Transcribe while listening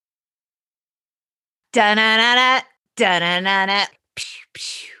Da-na-na-na, da-na-na-na, pew,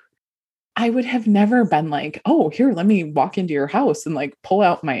 pew. I would have never been like, oh, here, let me walk into your house and like pull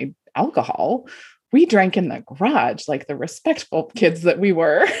out my alcohol. We drank in the garage like the respectful kids that we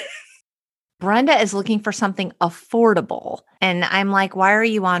were. Brenda is looking for something affordable. And I'm like, why are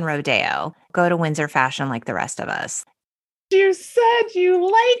you on Rodeo? Go to Windsor Fashion like the rest of us. You said you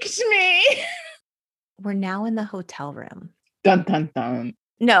liked me. We're now in the hotel room. Dun, dun, dun.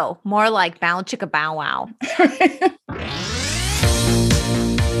 No, more like bow chicka bow wow.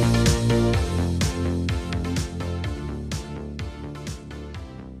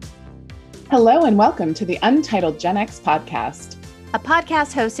 Hello and welcome to the Untitled Gen X podcast. A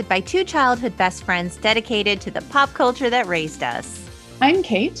podcast hosted by two childhood best friends dedicated to the pop culture that raised us. I'm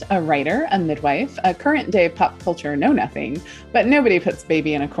Kate, a writer, a midwife, a current day pop culture know-nothing, but nobody puts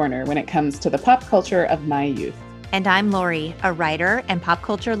baby in a corner when it comes to the pop culture of my youth. And I'm Lori, a writer and pop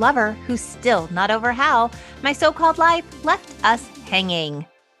culture lover who's still not over how my so-called life left us hanging.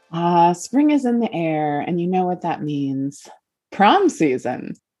 Spring is in the air, and you know what that means. Prom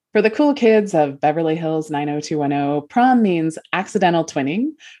season. For the cool kids of Beverly Hills 90210, prom means accidental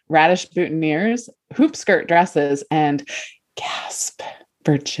twinning, radish boutonnieres, hoop skirt dresses, and gasp,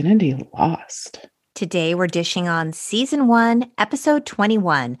 virginity lost. Today we're dishing on Season 1, Episode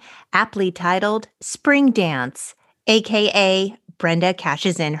 21, aptly titled Spring Dance, aka Brenda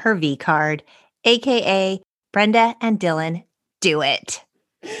cashes in her V card, aka Brenda and Dylan do it.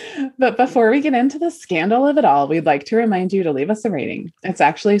 But before we get into the scandal of it all, we'd like to remind you to leave us a rating. It's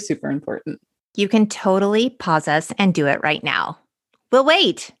actually super important. You can totally pause us and do it right now. We'll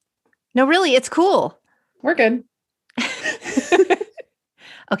wait. No, really, it's cool. We're good.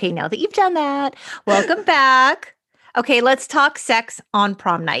 Okay, now that you've done that, welcome back. Okay, let's talk sex on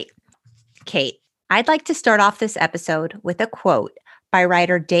prom night. Kate, I'd like to start off this episode with a quote by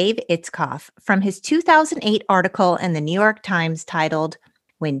writer Dave Itzkoff from his 2008 article in the New York Times titled,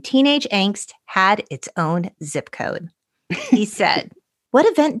 When Teenage Angst Had Its Own Zip Code. He said, "What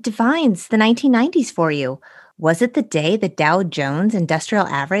event defines the 1990s for you? Was it the day the Dow Jones Industrial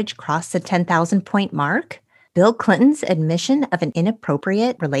Average crossed the 10,000 point mark? Bill Clinton's admission of an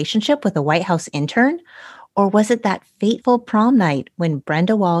inappropriate relationship with a White House intern? Or was it that fateful prom night when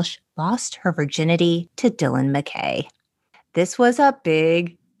Brenda Walsh lost her virginity to Dylan McKay?" This was a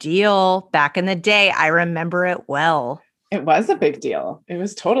big deal back in the day. I remember it well. It was a big deal. It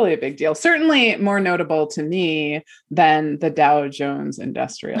was totally a big deal. Certainly more notable to me than the Dow Jones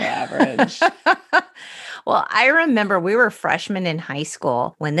Industrial Average. Well, I remember we were freshmen in high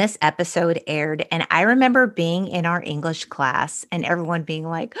school when this episode aired, and I remember being in our English class and everyone being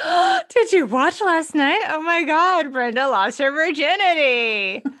like, oh, did you watch last night? Oh my God, Brenda lost her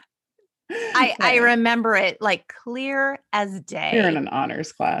virginity. I remember it like clear as day. You're in an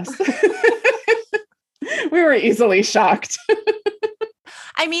honors class. We were easily shocked.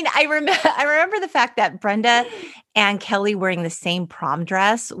 I mean, I remember the fact that Brenda and Kelly wearing the same prom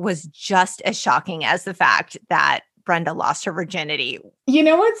dress was just as shocking as the fact that Brenda lost her virginity. You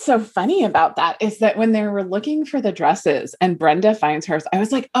know what's so funny about that is that when they were looking for the dresses and Brenda finds hers, I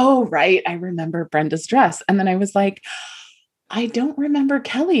was like, oh, right. I remember Brenda's dress. And then I was like, I don't remember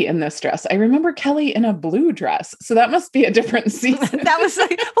Kelly in this dress. I remember Kelly in a blue dress. So that must be a different season. That was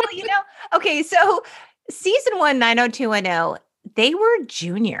like, well, okay. So Season 1, 90210, they were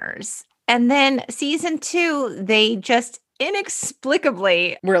juniors. And then Season 2, they just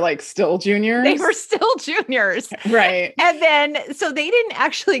inexplicably were like still juniors. They were still juniors. Right. And then, so they didn't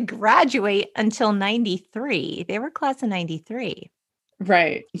actually graduate until 93. They were class of 93.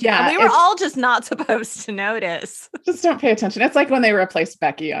 Right. Yeah. And they were all just not supposed to notice. Just don't pay attention. It's like when they replaced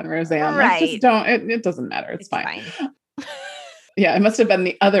Becky on Roseanne. Right. Like, just don't, it doesn't matter. It's fine. Yeah, it must have been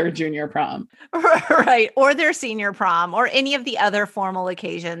the other junior prom. Right. Or their senior prom or any of the other formal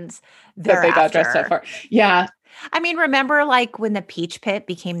occasions that they got dressed up for. Yeah. I mean, remember like when the Peach Pit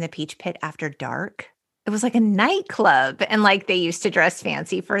became the Peach Pit after dark? It was like a nightclub and like they used to dress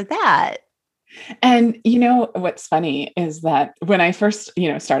fancy for that. And you know, what's funny is that when I first,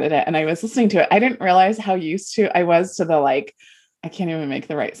 started it and I was listening to it, I didn't realize how used to I was to the like, I can't even make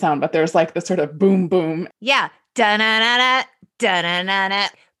the right sound, but there's like the sort of boom, boom. Yeah. Da-na-na-na. Da-na-na-na.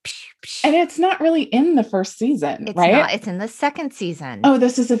 And it's not really in the first season, it's right? Not. It's in the second season. Oh,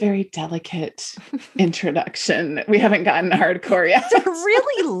 this is a very delicate introduction. We haven't gotten hardcore yet. It's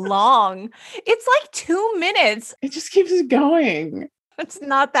really long. It's like 2 minutes. It just keeps going. It's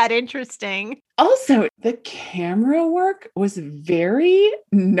not that interesting. Also, the camera work was very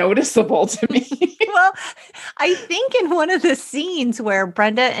noticeable to me. Well, I think in one of the scenes where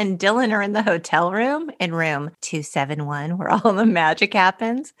Brenda and Dylan are in the hotel room, in room 271, where all the magic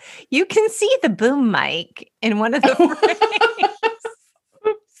happens, you can see the boom mic in one of the frames.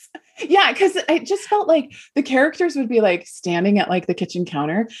 Yeah, because I just felt like the characters would be like standing at like the kitchen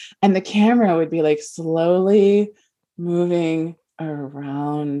counter and the camera would be like slowly moving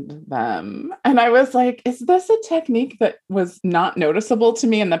around them. And I was like, is this a technique that was not noticeable to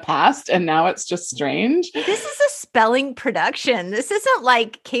me in the past? And now it's just strange. This is a spelling production. This isn't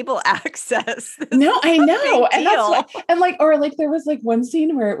like cable access. No, I know. And that's deal. what, and like, or like there was like one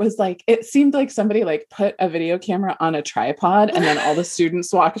scene where it was like, it seemed like somebody like put a video camera on a tripod and then all the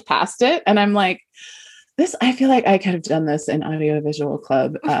students walked past it. And I'm like, I feel like I could have done this in audiovisual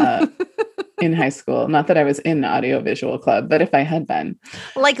club in high school. Not that I was in the audiovisual club, but if I had been.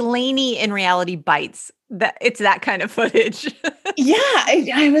 Like Lainey in Reality Bites, that it's that kind of footage. Yeah.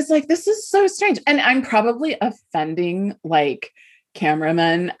 I was like, this is so strange. And I'm probably offending like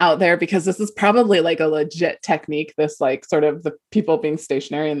cameramen out there because this is probably like a legit technique, this like sort of the people being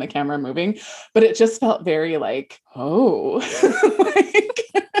stationary and the camera moving. But it just felt very like, oh.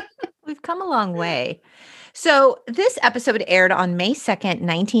 We've come a long way. So this episode aired on May 2nd,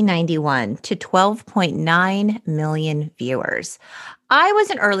 1991 to 12.9 million viewers. I was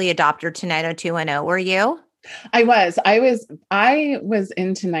an early adopter to 90210. Were you? I was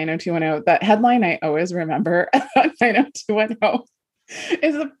into 90210. That headline I always remember about 90210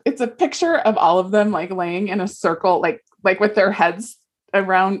 is it's a picture of all of them like laying in a circle, like with their heads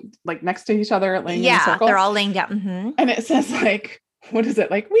around, like next to each other, laying in a circle. They're all laying down. Mm-hmm. And it says like, what is it?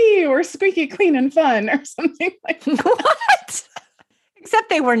 Like, we were squeaky clean and fun or something like that. What? Except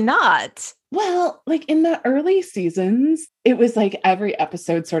they were not. Well, like in the early seasons, it was like every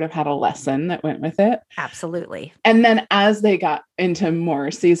episode sort of had a lesson that went with it. Absolutely. And then as they got into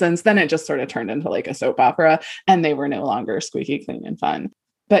more seasons, then it just sort of turned into like a soap opera and they were no longer squeaky clean and fun.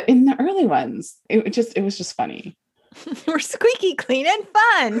 But in the early ones, it was just funny. We're squeaky clean and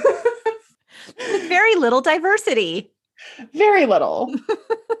fun. With very little diversity. Very little.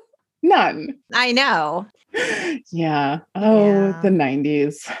 None. I know. Yeah. Oh, the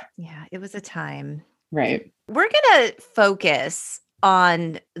 90s. Yeah, it was a time. Right. We're going to focus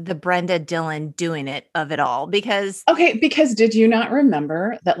on the Brenda Dylan doing it of it all because did you not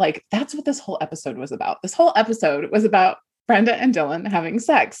remember that like that's what this whole episode was about? This whole episode was about Brenda and Dylan having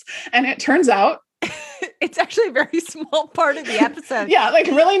sex. And it turns out it's actually a very small part of the episode. Yeah, like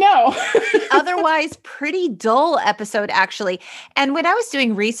really no. Otherwise, pretty dull episode, actually. And when I was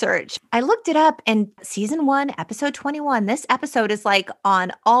doing research, I looked it up and season 1, episode 21, this episode is like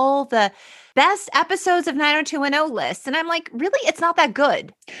on all the best episodes of 90210 lists. And I'm like, really? It's not that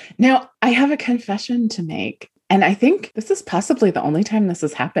good. Now, I have a confession to make. And I think this is possibly the only time this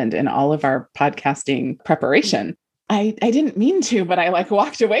has happened in all of our podcasting preparation. I didn't mean to, but I like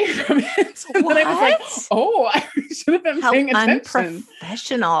walked away from it. And then I was like, oh, I should have been paying attention.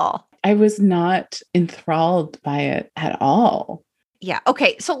 Unprofessional. I was not enthralled by it at all. Yeah.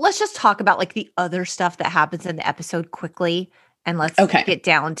 Okay. So let's just talk about like the other stuff that happens in the episode quickly. And let's get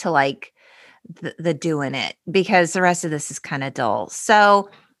down to like the doing it because the rest of this is kind of dull. So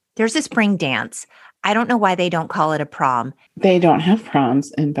there's a spring dance. I don't know why they don't call it a prom. They don't have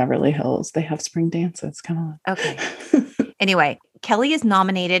proms in Beverly Hills. They have spring dances. Come on. Okay. Anyway, Kelly is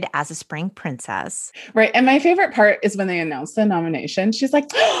nominated as a spring princess. Right. And my favorite part is when they announce the nomination. She's like,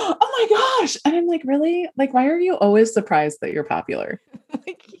 oh my gosh. And I'm like, really? Like, why are you always surprised that you're popular?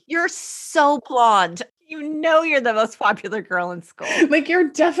 Like, you're so blonde. You know you're the most popular girl in school. Like, you're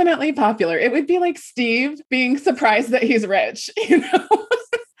definitely popular. It would be like Steve being surprised that he's rich, you know?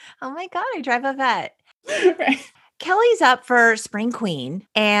 Oh my God, I drive a vet. Right. Kelly's up for Spring Queen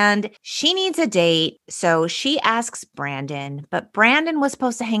and she needs a date. So she asks Brandon, but Brandon was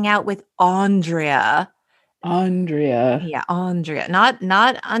supposed to hang out with Andrea. Yeah, Andrea. Not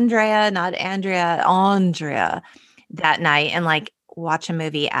Andrea, not Andrea, Andrea that night and like watch a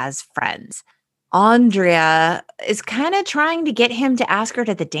movie as friends. Andrea is kind of trying to get him to ask her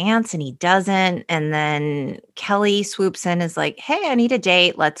to the dance and he doesn't. And then Kelly swoops in and is like, hey, I need a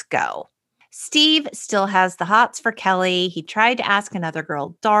date. Let's go. Steve still has the hots for Kelly. He tried to ask another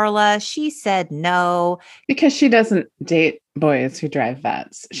girl, Darla. She said no. Because she doesn't date boys who drive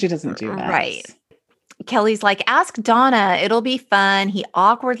vets. She doesn't do that. Right. Kelly's like, ask Donna. It'll be fun. He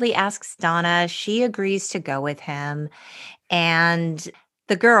awkwardly asks Donna. She agrees to go with him. And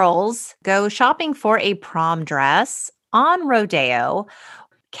the girls go shopping for a prom dress on Rodeo.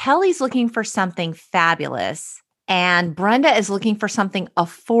 Kelly's looking for something fabulous and Brenda is looking for something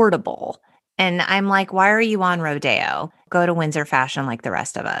affordable. And I'm like, why are you on Rodeo? Go to Windsor Fashion like the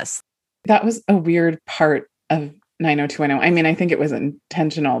rest of us. That was a weird part of 90210. I mean, I think it was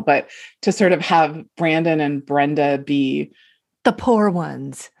intentional, but to sort of have Brandon and Brenda be the poor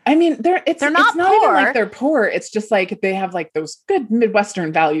ones. I mean, it's not poor. Even like they're poor. It's just like they have like those good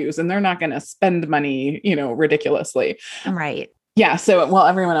Midwestern values and they're not going to spend money, ridiculously. Right. Yeah. So while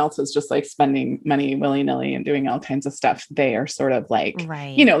everyone else is just like spending money willy-nilly and doing all kinds of stuff, they are sort of like,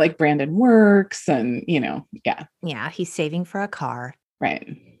 right. Like Brandon works and, yeah. Yeah. He's saving for a car.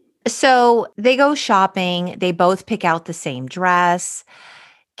 Right. So they go shopping. They both pick out the same dress.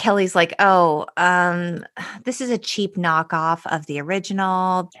 Kelly's like, oh, this is a cheap knockoff of the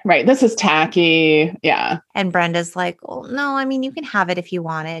original. Right. This is tacky. Yeah. And Brenda's like, well, no, I mean, you can have it if you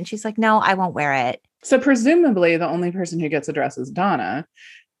want it. And she's like, no, I won't wear it. So presumably the only person who gets a dress is Donna.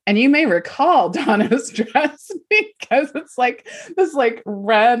 And you may recall Donna's dress because it's like this like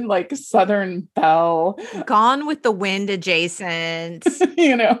red, like Southern belle. Gone with the Wind adjacent.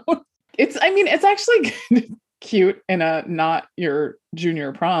 It's actually cute in a not your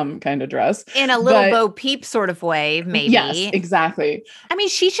junior prom kind of dress. In a little Bo Peep sort of way, maybe. Yes, exactly. I mean,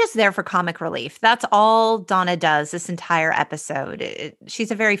 she's just there for comic relief. That's all Donna does this entire episode.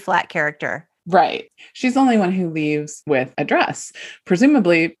 She's a very flat character. Right. She's the only one who leaves with a dress.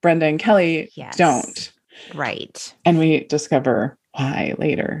 Presumably, Brenda and Kelly don't. Right. And we discover why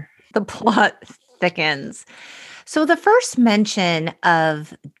later. The plot thickens. So the first mention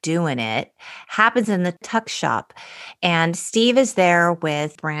of doing it happens in the tuck shop. And Steve is there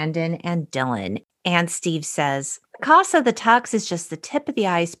with Brandon and Dylan. And Steve says, the cost of the tux is just the tip of the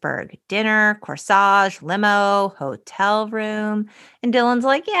iceberg. Dinner, corsage, limo, hotel room. And Dylan's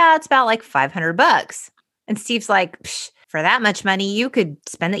like, yeah, it's about like $500. And Steve's like, for that much money, you could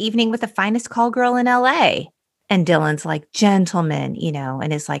spend the evening with the finest call girl in LA. And Dylan's like, gentleman,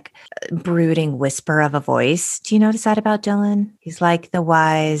 and his like brooding whisper of a voice. Do you notice that about Dylan? He's like the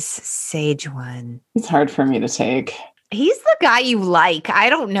wise, sage one. It's hard for me to take. He's the guy you like. I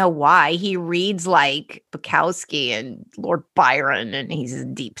don't know why. He reads like Bukowski and Lord Byron, and he's a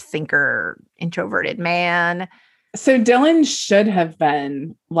deep thinker, introverted man. So Dylan should have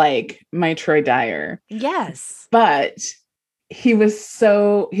been like my Troy Dyer. Yes. But he was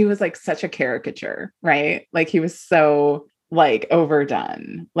like such a caricature, right? Like he was so like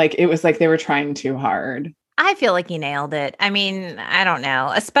overdone. Like it was like they were trying too hard. I feel like he nailed it. I mean, I don't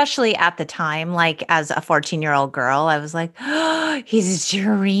know, especially at the time, like as a 14-year-old girl, I was like, oh, he's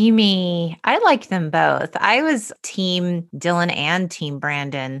dreamy. I liked them both. I was team Dylan and team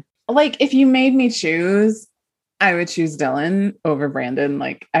Brandon. Like if you made me choose, I would choose Dylan over Brandon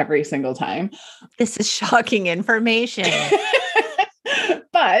like every single time. This is shocking information.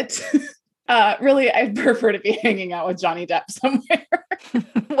 But really, I'd prefer to be hanging out with Johnny Depp somewhere.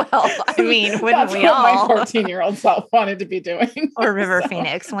 Well, I mean, wouldn't That's we what all? My 14-year-old self wanted to be doing. Or River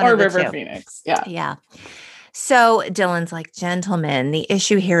Phoenix. Or River Phoenix. Yeah. Yeah. So Dylan's like, gentlemen, the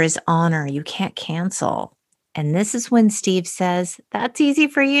issue here is honor. You can't cancel. And this is when Steve says, that's easy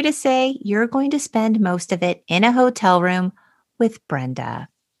for you to say. You're going to spend most of it in a hotel room with Brenda.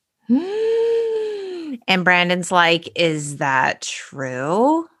 And Brandon's like, is that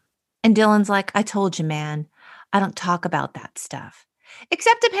true? And Dylan's like, I told you, man, I don't talk about that stuff.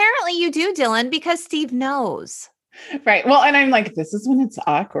 Except apparently you do, Dylan, because Steve knows. Right. Well, and I'm like, this is when it's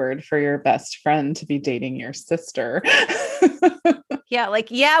awkward for your best friend to be dating your sister. Yeah.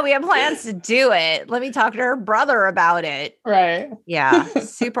 Like, yeah, we have plans to do it. Let me talk to her brother about it. Right. Yeah.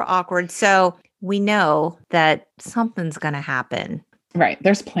 Super awkward. So we know that something's going to happen. Right.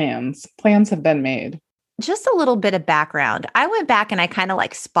 There's plans. Plans have been made. Just a little bit of background. I went back and I kind of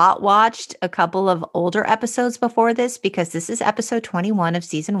like spot watched a couple of older episodes before this because this is episode 21 of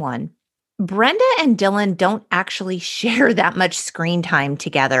season 1. Brenda and Dylan don't actually share that much screen time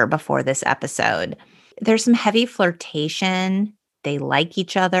together before this episode. There's some heavy flirtation. They like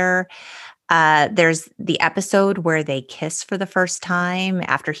each other. There's the episode where they kiss for the first time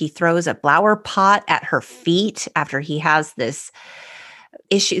after he throws a flower pot at her feet after he has this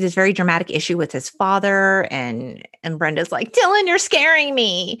issue, this very dramatic issue with his father. And Brenda's like, Dylan, you're scaring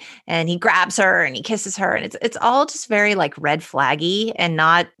me. And he grabs her and he kisses her. And it's all just very like red flaggy and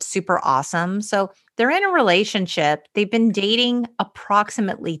not super awesome. So they're in a relationship. They've been dating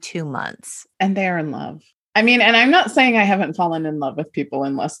approximately 2 months. And they're in love. I mean, and I'm not saying I haven't fallen in love with people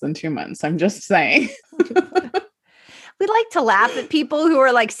in less than 2 months. I'm just saying. We like to laugh at people who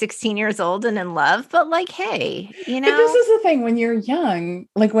are like 16 years old and in love, but like, hey, But this is the thing when you're young,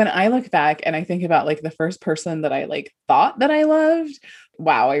 like when I look back and I think about like the first person that I like thought that I loved,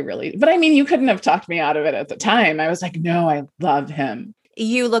 wow, but I mean, you couldn't have talked me out of it at the time. I was like, no, I love him.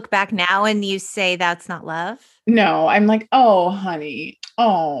 You look back now and you say that's not love? No, I'm like, oh, honey.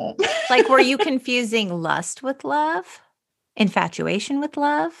 Oh. Like, were you confusing lust with love? Infatuation with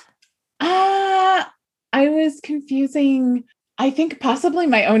love? Ah, I was confusing, I think possibly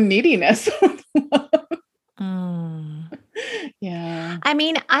my own neediness with love. Mm. Yeah. I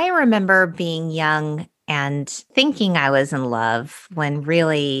mean, I remember being young and thinking I was in love when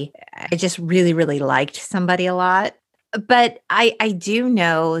really I just really, really liked somebody a lot. But I do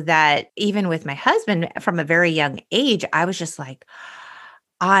know that even with my husband from a very young age, I was just like,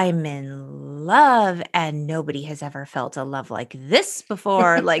 I'm in love and nobody has ever felt a love like this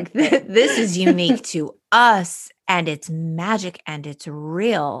before. Like this is unique to us and it's magic and it's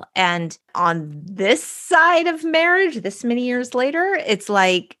real. And on this side of marriage, this many years later, it's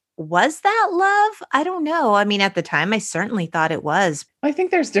like, was that love? I don't know. I mean, at the time, I certainly thought it was. I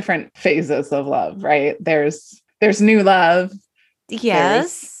think there's different phases of love, right? There's new love, there's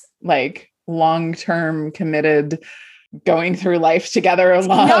Yes. like long-term committed going through life together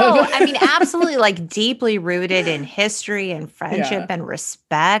love. No, I mean, absolutely like deeply rooted in history and friendship Yeah. and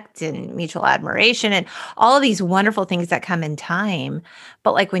respect and mutual admiration and all of these wonderful things that come in time.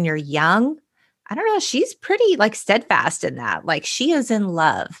 But like when you're young, I don't know, she's pretty like steadfast in that. Like she is in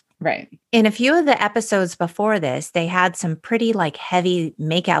love. Right. In a few of the episodes before this, they had some pretty like heavy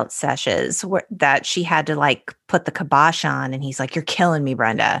makeout sessions that she had to like put the kibosh on. And he's like, "You're killing me,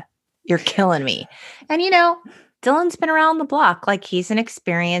 Brenda. You're killing me." And Dylan's been around the block. Like he's an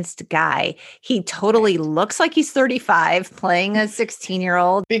experienced guy. He totally looks like he's 35 playing a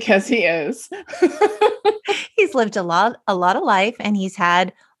 16-year-old. Because he is. He's lived a lot of life and he's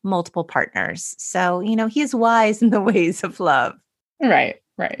had multiple partners. So, he's wise in the ways of love. Right.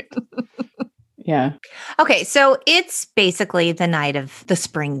 Yeah. Okay, so it's basically the night of the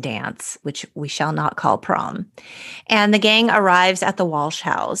spring dance, which we shall not call prom. And the gang arrives at the Walsh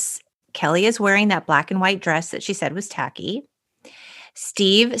house. Kelly is wearing that black and white dress that she said was tacky.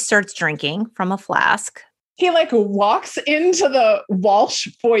 Steve starts drinking from a flask. He like walks into the Walsh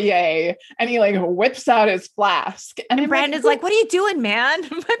foyer and he like whips out his flask. And Brandon's like, "What are you doing, man?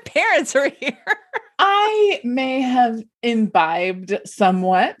 My parents are here." I may have imbibed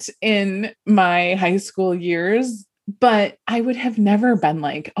somewhat in my high school years, but I would have never been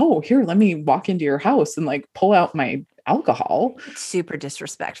like, "Oh, here, let me walk into your house and like pull out my alcohol." Super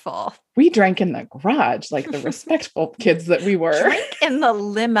disrespectful. We drank in the garage like the respectful kids that we were. Drink in the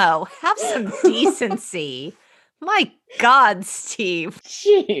limo. Have some decency. My God, Steve.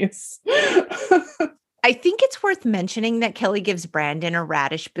 Jeez. I think it's worth mentioning that Kelly gives Brandon a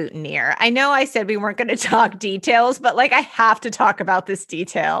radish boutonniere. I know I said we weren't going to talk details, but like I have to talk about this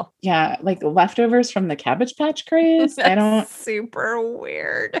detail. Yeah, like leftovers from the Cabbage Patch craze. Super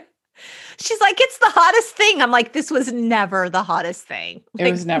weird. She's like, "It's the hottest thing." I'm like, this was never the hottest thing. Like,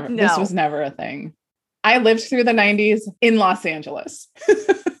 It was never, This was never a thing. I lived through the 90s in Los Angeles.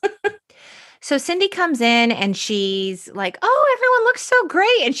 So Cindy comes in and she's like, "Oh, everyone looks so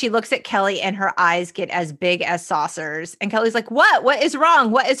great." And she looks at Kelly and her eyes get as big as saucers. And Kelly's like, "What? What is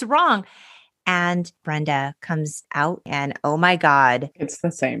wrong? What is wrong?" And Brenda comes out and oh my God. It's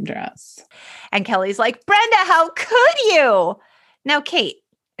the same dress. And Kelly's like, "Brenda, how could you?" Now, Kate,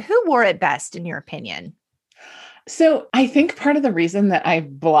 who wore it best in your opinion? So I think part of the reason that I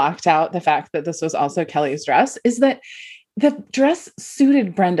blocked out the fact that this was also Kelly's dress is that the dress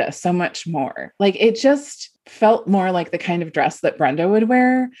suited Brenda so much more. Like it just felt more like the kind of dress that Brenda would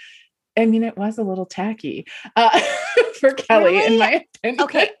wear. I mean, it was a little tacky for Kelly, Really? in my opinion.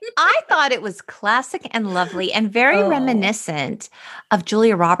 Okay, I thought it was classic and lovely and very reminiscent of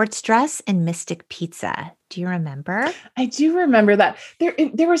Julia Roberts' dress in Mystic Pizza. Do you remember? I do remember that.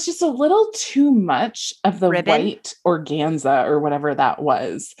 There was just a little too much of the ribbon? White organza or whatever that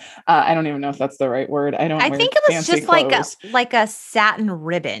was. I don't even know if that's the right word. I think it was just clothes. like a satin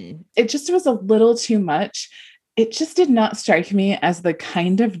ribbon. It just was a little too much. It just did not strike me as the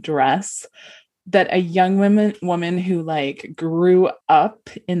kind of dress that a young woman who like grew up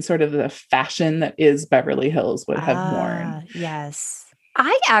in sort of the fashion that is Beverly Hills would have worn. Yes.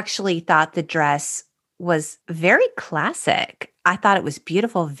 I actually thought the dress was very classic. I thought it was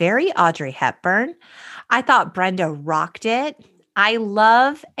beautiful, very Audrey Hepburn. I thought Brenda rocked it. I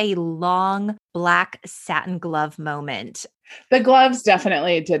love a long black satin glove moment. The gloves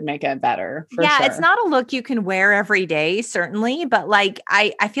definitely did make it better. For sure. It's not a look you can wear every day, certainly, but like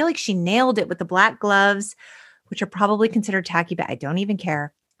I feel like she nailed it with the black gloves, which are probably considered tacky, but I don't even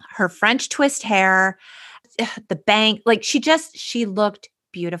care. Her French twist hair, the bang, like she looked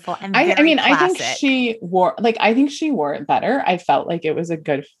beautiful and I mean, classic. I think she wore it better. I felt like it was a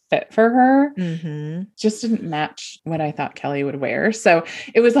good fit for her. Mm-hmm. Just didn't match what I thought Kelly would wear. So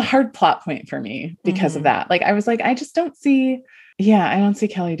it was a hard plot point for me because of that. Like, I was like, I just don't see, I don't see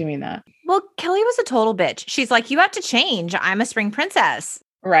Kelly doing that. Well, Kelly was a total bitch. She's like, you have to change. I'm a spring princess.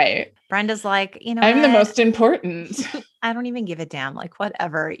 Right. Brenda's like, you know, I'm the most important. I don't even give a damn. Like,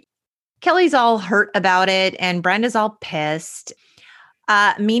 whatever. Kelly's all hurt about it, and Brenda's all pissed.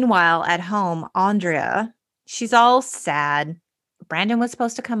 Meanwhile, at home, Andrea, she's all sad. Brandon was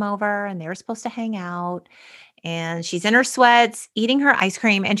supposed to come over and they were supposed to hang out. And she's in her sweats, eating her ice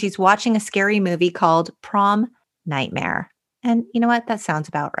cream, and she's watching a scary movie called Prom Nightmare. And you know what? That sounds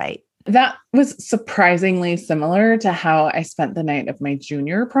about right. That was surprisingly similar to how I spent the night of my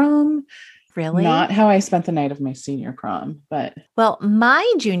junior prom. Really? Not how I spent the night of my senior prom, but. Well, my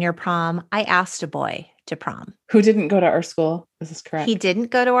junior prom, I asked a boy to prom. Who didn't go to our school? Is this correct? He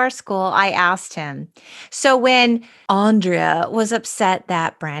didn't go to our school. I asked him. So when Andrea was upset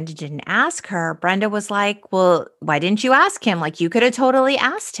that Brenda didn't ask her, Brenda was like, well, why didn't you ask him? Like, you could have totally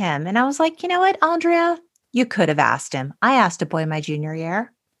asked him. And I was like, you know what, Andrea? You could have asked him. I asked a boy my junior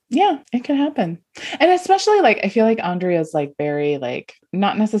year. Yeah, it could happen. And especially like, I feel like Andrea's like very like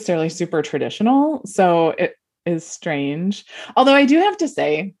not necessarily super traditional. So it is strange. Although I do have to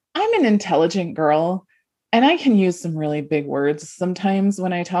say, I'm an intelligent girl and I can use some really big words sometimes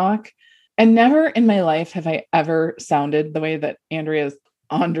when I talk. And never in my life have I ever sounded the way that Andrea's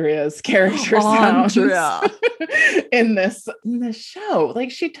character sounds in this show. Like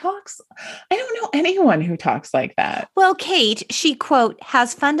she talks, I don't know anyone who talks like that. Well, Kate, she, quote,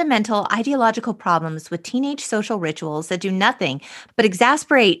 has fundamental ideological problems with teenage social rituals that do nothing but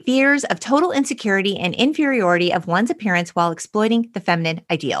exasperate fears of total insecurity and inferiority of one's appearance while exploiting the feminine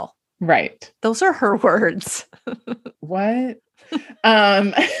ideal. Right. Those are her words. What?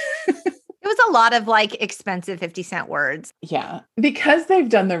 It was a lot of like expensive 50-cent words. Yeah. Because they've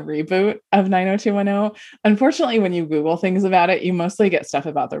done the reboot of 90210, unfortunately, when you Google things about it, you mostly get stuff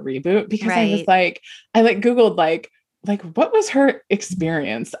about the reboot because I was like, I Googled like what was her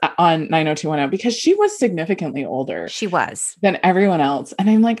experience on 90210? Because she was significantly older. She was. Than everyone else. And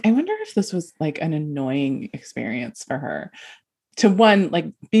I'm like, I wonder if this was like an annoying experience for her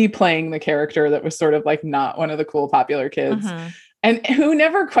to be playing the character that was sort of like not one of the cool popular kids. Mm-hmm. And who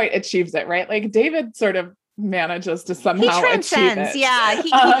never quite achieves it, right? Like David sort of manages to somehow achieve it. Yeah,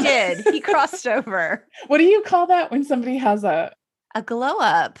 he did. He crossed over. What do you call that when somebody has a glow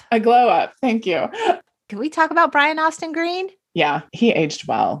up? A glow up. Thank you. Can we talk about Brian Austin Green? Yeah, he aged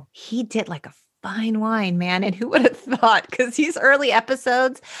well. He did like a fine wine, man. And who would have thought? Because these early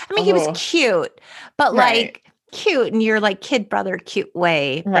episodes, I mean, he was cute, but like cute in your like kid brother cute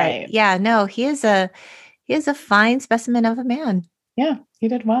way. Right. But yeah, no, he is a fine specimen of a man. Yeah, he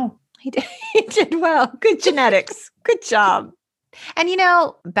did well. He did well. Good genetics. Good job. And, you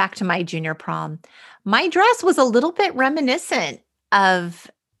know, back to my junior prom, my dress was a little bit reminiscent of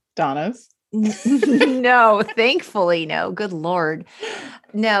Donna's. No, thankfully, no. Good Lord.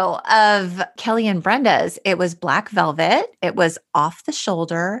 No, of Kelly and Brenda's. It was black velvet. It was off the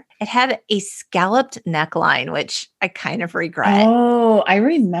shoulder. It had a scalloped neckline, which I kind of regret. Oh, I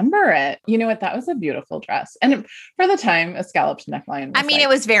remember it. You know what? That was a beautiful dress. And for the time, a scalloped neckline was it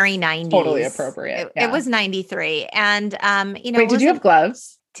was very 90s. Totally appropriate. It was 93. And, you know. Wait, did you have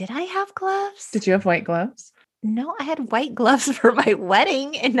gloves? Did I have gloves? Did you have white gloves? No, I had white gloves for my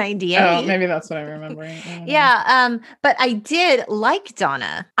wedding in 98. Oh, maybe that's what I'm remembering. Yeah. But I did like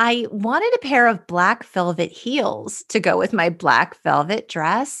Donna. I wanted a pair of black velvet heels to go with my black velvet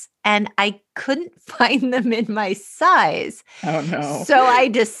dress, and I couldn't find them in my size. Oh, no. So I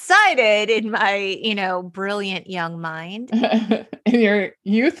decided in my, brilliant young mind. In your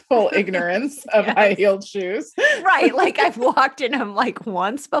youthful ignorance of high-heeled shoes. Right. Like I've walked in them like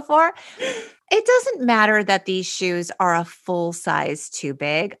once before. It doesn't matter that these shoes are a full size too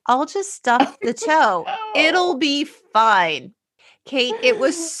big. I'll just stuff the toe. No. It'll be fine. Kate, it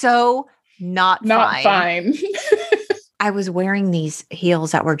was so not fine. I was wearing these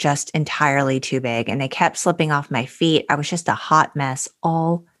heels that were just entirely too big and they kept slipping off my feet. I was just a hot mess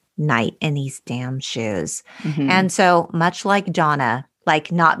all night in these damn shoes. Mm-hmm. And so much like Donna,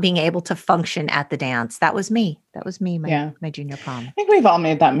 like not being able to function at the dance. That was me. My junior prom. I think we've all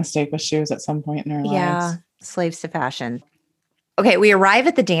made that mistake with shoes at some point in our lives. Yeah, slaves to fashion. Okay, we arrive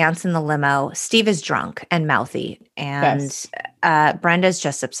at the dance in the limo. Steve is drunk and mouthy, and Brenda's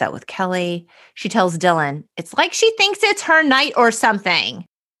just upset with Kelly. She tells Dylan, it's like she thinks it's her night or something.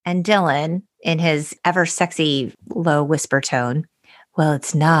 And Dylan, in his ever sexy low whisper tone, well,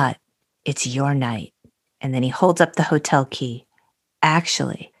 it's not. It's your night. And then he holds up the hotel key.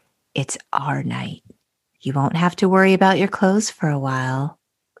 Actually, it's our night. You won't have to worry about your clothes for a while.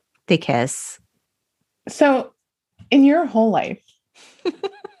 They kiss. So, in your whole life,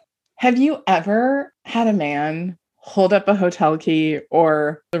 have you ever had a man hold up a hotel key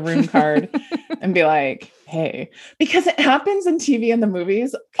or the room card and be like, hey, because it happens in TV and the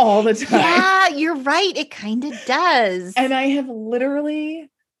movies all the time. Yeah, you're right. It kind of does. And I have literally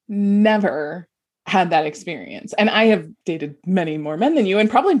never had that experience. And I have dated many more men than you and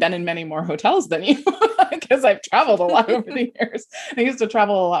probably been in many more hotels than you because I've traveled a lot over the years. I used to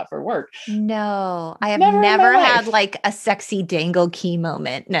travel a lot for work. No, I have never had like a sexy dangle key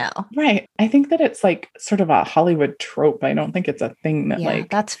moment. No. Right. I think that it's like sort of a Hollywood trope. I don't think it's a thing that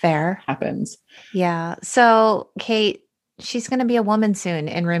that's fair. Happens. Yeah. So Kate, she's going to be a woman soon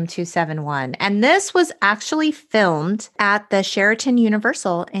in room 271. And this was actually filmed at the Sheraton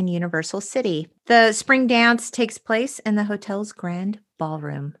Universal in Universal City. The spring dance takes place in the hotel's grand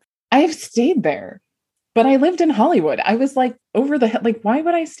ballroom. I've stayed there, but I lived in Hollywood. I was like over the head. Like, why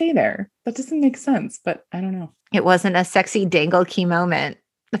would I stay there? That doesn't make sense, but I don't know. It wasn't a sexy dangle key moment,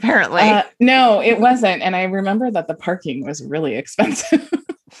 apparently. No, it wasn't. And I remember that the parking was really expensive.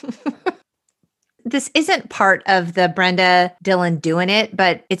 This isn't part of the Brenda Dylan doing it,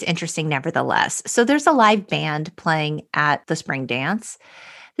 but it's interesting nevertheless. So there's a live band playing at the spring dance.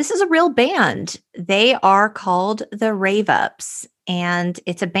 This is a real band. They are called the Rave Ups, and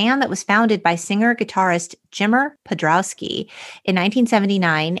it's a band that was founded by singer-guitarist Jimmer Podrowski in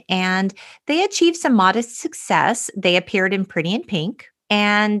 1979, and they achieved some modest success. They appeared in Pretty in Pink,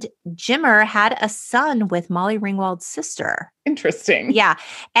 and Jimmer had a son with Molly Ringwald's sister. Interesting. Yeah.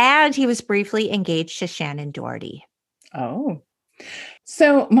 And he was briefly engaged to Shannon Doherty. Oh.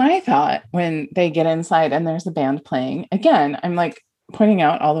 So my thought when they get inside and there's a band playing, again, I'm like pointing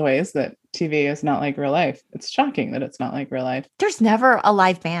out all the ways that TV is not like real life. It's shocking that it's not like real life. There's never a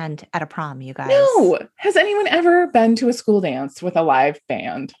live band at a prom, you guys. No. Has anyone ever been to a school dance with a live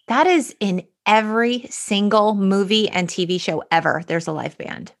band? That is in every single movie and TV show ever. There's a live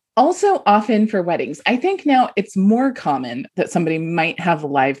band. Also often for weddings. I think now it's more common that somebody might have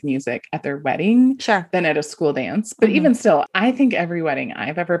live music at their wedding than at a school dance. But even still, I think every wedding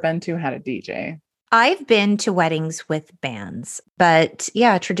I've ever been to had a DJ. I've been to weddings with bands, but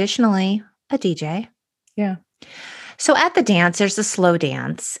yeah, traditionally a DJ. Yeah. So at the dance, there's a slow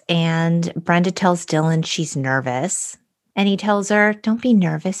dance, and Brenda tells Dylan she's nervous, and he tells her, don't be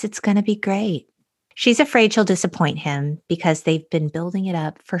nervous. It's going to be great. She's afraid she'll disappoint him because they've been building it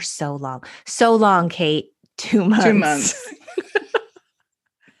up for so long. So long, Kate. 2 months. 2 months.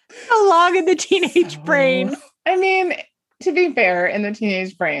 So long in the teenage brain. I mean, to be fair, in the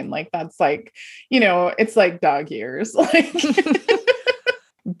teenage brain, like that's like, it's like dog years. Like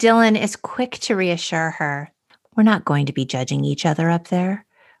Dylan is quick to reassure her. We're not going to be judging each other up there.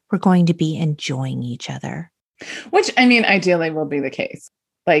 We're going to be enjoying each other. Which, I mean, ideally will be the case.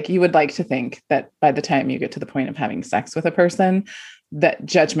 Like you would like to think that by the time you get to the point of having sex with a person, that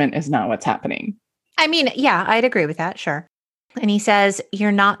judgment is not what's happening. I mean, yeah, I'd agree with that. Sure. And he says,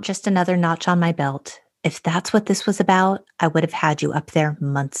 you're not just another notch on my belt. If that's what this was about, I would have had you up there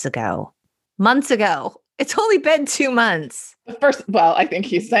months ago. Months ago. It's only been 2 months. I think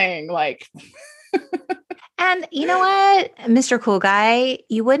he's saying like... And you know what, Mr. Cool Guy,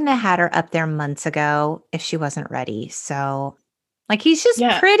 you wouldn't have had her up there months ago if she wasn't ready. So like, he's just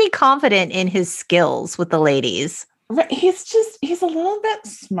pretty confident in his skills with the ladies. Right. He's a little bit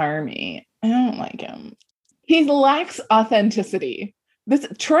smarmy. I don't like him. He lacks authenticity. This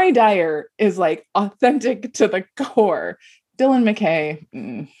Troy Dyer is like authentic to the core. Dylan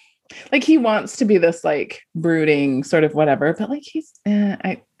McKay, like he wants to be this like brooding sort of whatever, but like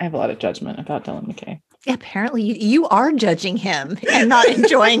I have a lot of judgment about Dylan McKay. Apparently you are judging him and not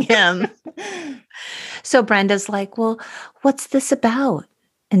enjoying him. So Brenda's like, well, what's this about?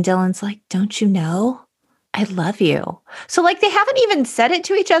 And Dylan's like, don't you know? I love you. So like they haven't even said it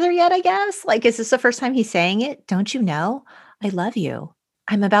to each other yet, I guess. Like, is this the first time he's saying it? Don't you know? I love you.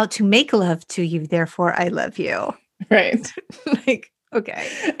 I'm about to make love to you. Therefore, I love you. Right. Like, okay.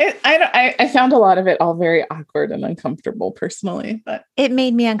 I found a lot of it all very awkward and uncomfortable personally, but it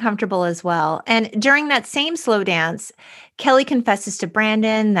made me uncomfortable as well. And during that same slow dance, Kelly confesses to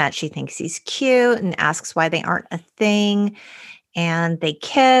Brandon that she thinks he's cute and asks why they aren't a thing. And they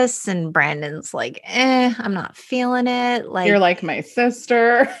kiss, and Brandon's like, I'm not feeling it. Like, you're like my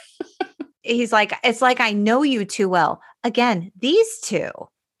sister. He's like, it's like I know you too well. Again, these two,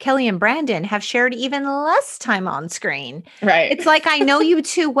 Kelly and Brandon, have shared even less time on screen. Right. It's like I know you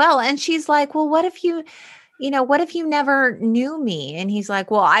too well. And she's like, well, what if you never knew me? And he's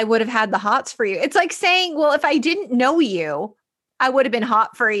like, well, I would have had the hots for you. It's like saying, well, if I didn't know you, I would have been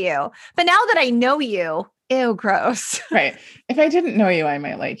hot for you. But now that I know you, ew, gross. Right. If I didn't know you, I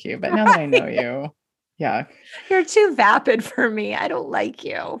might like you. But now that I know you, yuck. You're too vapid for me. I don't like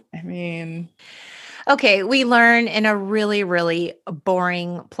you. I mean, okay, we learn in a really, really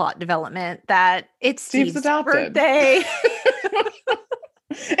boring plot development that it's Steve's Steve's adopted. birthday.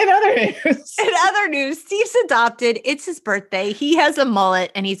 In other news. In other news, Steve's adopted. It's his birthday. He has a mullet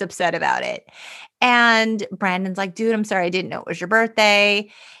and he's upset about it. And Brandon's like, dude, I'm sorry. I didn't know it was your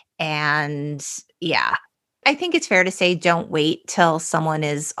birthday. And yeah, I think it's fair to say don't wait till someone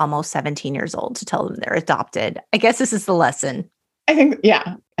is almost 17 years old to tell them they're adopted. I guess this is the lesson. I think,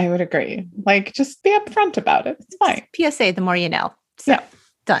 yeah, I would agree. Like, just be upfront about it. It's fine. PSA, the more you know. So, Yeah.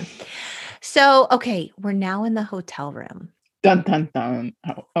 Done. So, okay, we're now in the hotel room. Dun, dun, dun.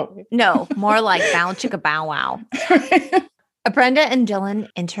 Oh. No, more like bow chicka bow wow. Brenda and Dylan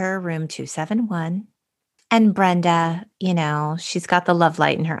enter room 271. And Brenda, she's got the love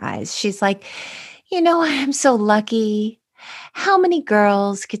light in her eyes. She's like, I'm so lucky. How many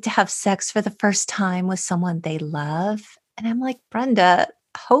girls get to have sex for the first time with someone they love? And I'm like, Brenda,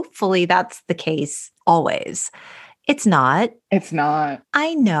 hopefully that's the case always. It's not. It's not.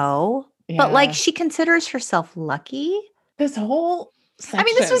 I know. Yeah. But like she considers herself lucky. This whole section. I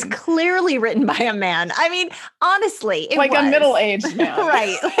mean, this was clearly written by a man. I mean, honestly, it like was. a middle-aged man.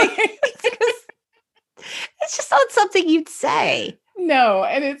 Right. It's just not something you'd say. No.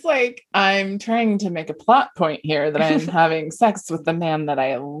 And it's like, I'm trying to make a plot point here that I'm having sex with the man that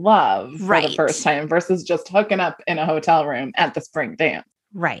I love for the first time versus just hooking up in a hotel room at the spring dance.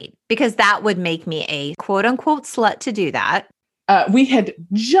 Right. Because that would make me a quote unquote slut to do that. We had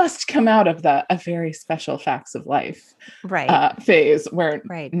just come out of a very special facts of life phase where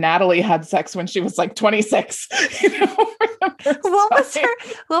Natalie had sex when she was like 26. What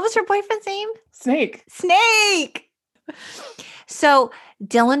was her boyfriend's name? Snake. So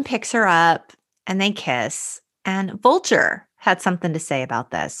Dylan picks her up and they kiss. And Vulture had something to say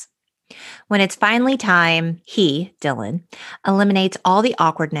about this. When it's finally time, he, Dylan, eliminates all the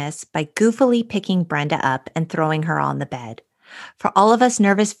awkwardness by goofily picking Brenda up and throwing her on the bed. For all of us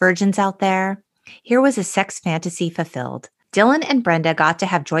nervous virgins out there, here was a sex fantasy fulfilled. Dylan and Brenda got to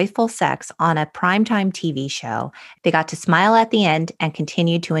have joyful sex on a primetime TV show. They got to smile at the end and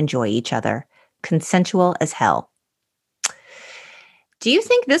continue to enjoy each other. Consensual as hell. Do you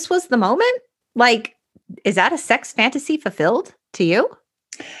think this was the moment? Like, is that a sex fantasy fulfilled to you?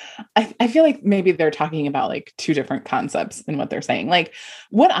 I feel like maybe they're talking about like two different concepts in what they're saying. Like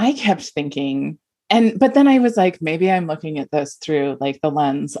what I kept thinking, but then I was like, maybe I'm looking at this through like the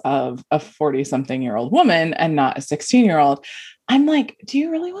lens of a 40-something-year-old woman and not a 16-year-old. I'm like, do you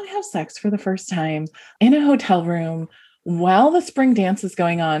really want to have sex for the first time in a hotel room while the spring dance is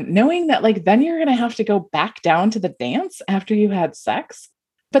going on, knowing that like, then you're going to have to go back down to the dance after you had sex?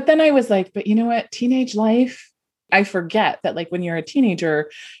 But then I was like, but you know what? Teenage life, I forget that like when you're a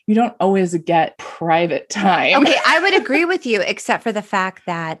teenager, you don't always get private time. Okay, I would agree with you, except for the fact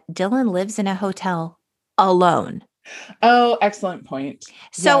that Dylan lives in a hotel alone. Oh, excellent point.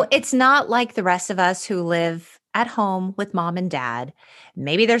 So it's not like the rest of us who live at home with mom and dad.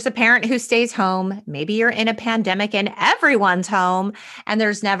 Maybe there's a parent who stays home. Maybe you're in a pandemic and everyone's home and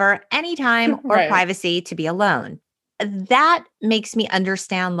there's never any time or privacy to be alone. That makes me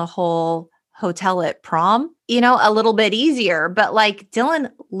understand the whole hotel at prom, a little bit easier. But like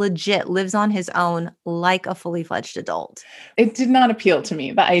Dylan legit lives on his own like a fully fledged adult. It did not appeal to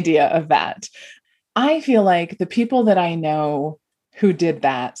me, the idea of that. I feel like the people that I know who did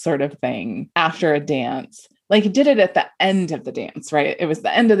that sort of thing after a dance, like did it at the end of the dance, right? It was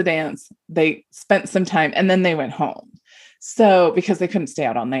the end of the dance. They spent some time and then they went home. So because they couldn't stay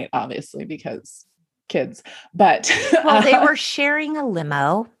out all night, obviously, because kids, but well, they were sharing a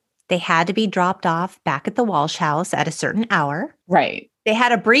limo. They had to be dropped off back at the Walsh house at a certain hour. Right. They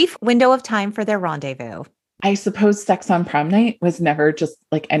had a brief window of time for their rendezvous. I suppose sex on prom night was never just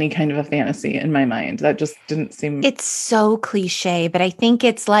like any kind of a fantasy in my mind. That just didn't seem... It's so cliche, but I think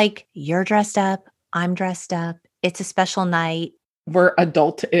it's like you're dressed up, I'm dressed up. It's a special night. We're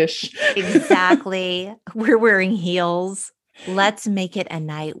adult-ish. Exactly. We're wearing heels. Let's make it a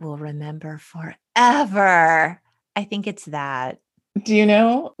night we'll remember forever. I think it's that. Do you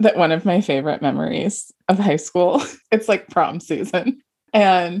know that one of my favorite memories of high school, it's like prom season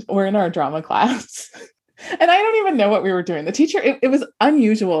and we're in our drama class and I don't even know what we were doing. The teacher, it was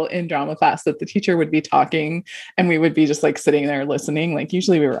unusual in drama class that the teacher would be talking and we would be just like sitting there listening. Like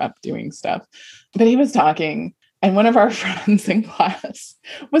usually we were up doing stuff, but he was talking and one of our friends in class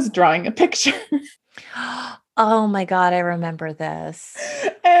was drawing a picture. Oh my God, I remember this.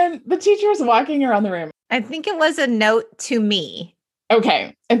 And the teacher was walking around the room I think it was a note to me.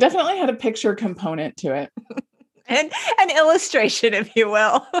 Okay. It definitely had a picture component to it. And an illustration, if you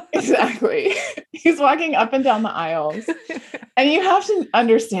will. Exactly. He's walking up and down the aisles. And you have to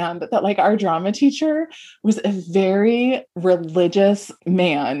understand that like our drama teacher was a very religious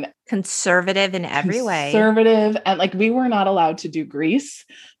man. Conservative in every way. Conservative. And like we were not allowed to do Grease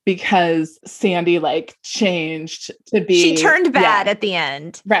because Sandy like changed to be. She turned bad at the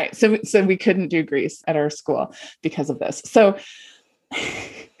end. Right. So we couldn't do Grease at our school because of this. So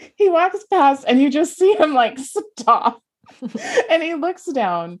he walks past and you just see him like stop. And he looks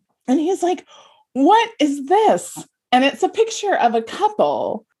down and he's like, "What is this?" And it's a picture of a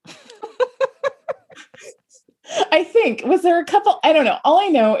couple. I think, was there a couple? I don't know. All I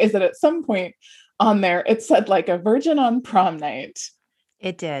know is that at some point on there, it said like a virgin on prom night.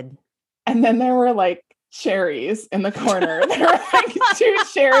 It did. And then there were like cherries in the corner. There were like two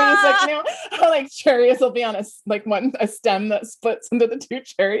cherries, like, you know, how like cherries will be on a stem that splits into the two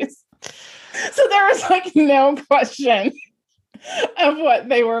cherries. So there was like no question of what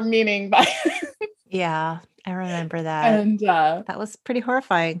they were meaning by it. Yeah, I remember that. And that was pretty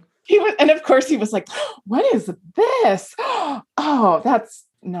horrifying. And of course he was like, "What is this? Oh, that's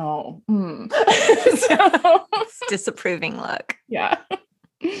no." So, disapproving look. Yeah.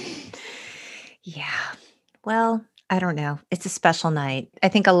 Yeah. Well, I don't know. It's a special night. I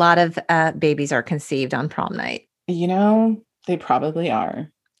think a lot of babies are conceived on prom night. You know, they probably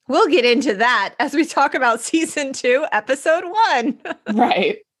are. We'll get into that as we talk about season 2, episode 1.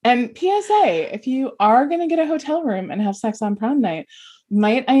 Right. And PSA, if you are going to get a hotel room and have sex on prom night,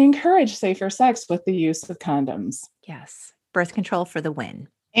 might I encourage safer sex with the use of condoms? Yes. Birth control for the win.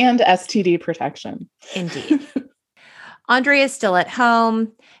 And STD protection. Indeed. Andrea is still at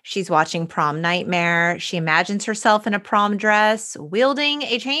home. She's watching Prom Nightmare. She imagines herself in a prom dress, wielding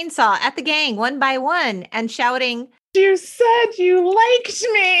a chainsaw at the gang one by one and shouting, "You said you liked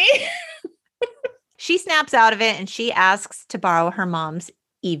me." She snaps out of it and she asks to borrow her mom's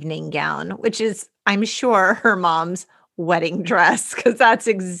evening gown, which is, I'm sure, her mom's wedding dress, because that's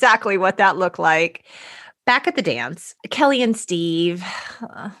exactly what that looked like. Back at the dance, Kelly and Steve,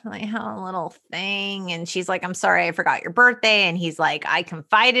 they have a little thing. And she's like, "I'm sorry, I forgot your birthday." And he's like, "I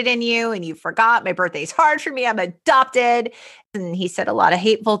confided in you and you forgot. My birthday's hard for me. I'm adopted." And he said a lot of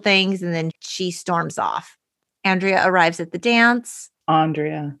hateful things. And then she storms off. Andrea arrives at the dance.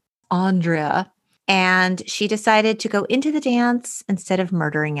 Andrea. And she decided to go into the dance instead of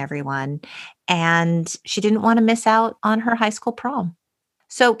murdering everyone. And she didn't want to miss out on her high school prom.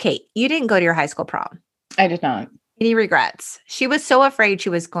 So, Kate, you didn't go to your high school prom. I did not. Any regrets? She was so afraid she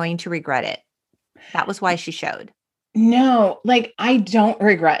was going to regret it. That was why she showed. No, like I don't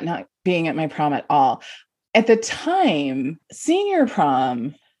regret not being at my prom at all. At the time, senior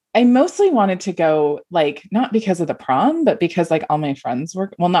prom, I mostly wanted to go, like, not because of the prom, but because like all my friends were,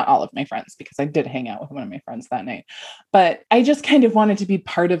 well, not all of my friends, because I did hang out with one of my friends that night, but I just kind of wanted to be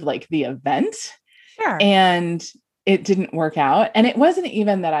part of like the event. Sure. And it didn't work out. And it wasn't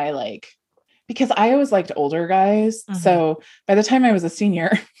even that I like, because I always liked older guys. Mm-hmm. So by the time I was a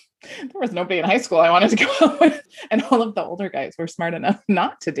senior, there was nobody in high school I wanted to go out with. And all of the older guys were smart enough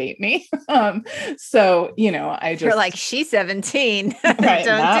not to date me. So, you know, I just... You're like, she's 17. Right,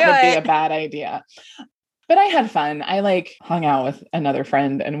 that would be a bad idea. But I had fun. I like hung out with another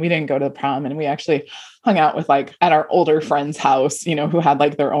friend and we didn't go to the prom, and we actually hung out with like at our older friend's house, you know, who had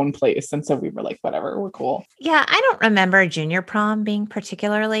like their own place. And so we were like, whatever, we're cool. Yeah. I don't remember junior prom being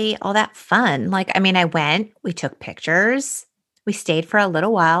particularly all that fun. Like, I mean, I went, we took pictures, we stayed for a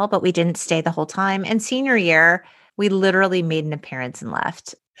little while, but we didn't stay the whole time. And senior year, we literally made an appearance and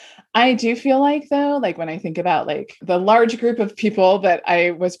left. I do feel like, though, like when I think about like the large group of people that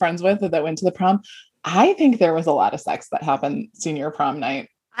I was friends with that went to the prom, I think there was a lot of sex that happened senior prom night.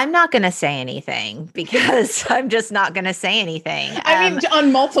 I'm not going to say anything because I'm just not going to say anything. I mean,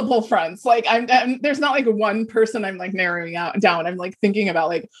 on multiple fronts, like I'm there's not like one person I'm like narrowing down. I'm like thinking about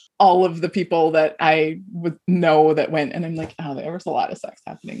like all of the people that I would know that went, and I'm like, oh, there was a lot of sex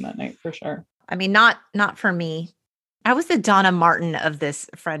happening that night for sure. I mean, not for me. I was the Donna Martin of this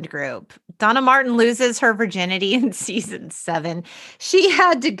friend group. Donna Martin loses her virginity in season 7. She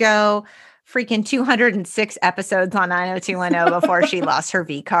had to go freaking 206 episodes on 90210 before she lost her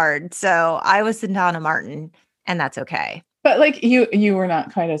V card. So I was the Donna Martin, and that's okay. But like you were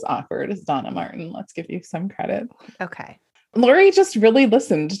not quite as awkward as Donna Martin. Let's give you some credit. Okay. Lori just really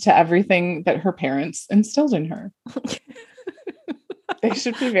listened to everything that her parents instilled in her. They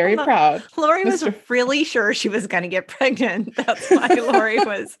should be very proud. Lori was really sure she was going to get pregnant. That's why Lori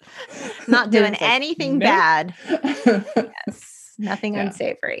was not doing anything bad. Yes. Nothing Yeah.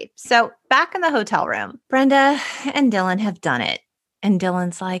 unsavory. So back in the hotel room, Brenda and Dylan have done it. And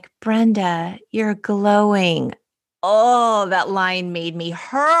Dylan's like, Brenda, you're glowing. Oh, that line made me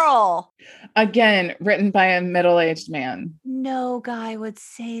hurl. Again, written by a middle-aged man. No guy would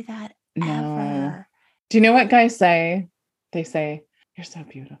say that No. ever. Do you know what guys say? They say, you're so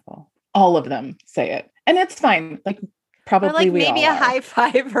beautiful. All of them say it. And it's fine. Like, probably Or like we maybe all a are. high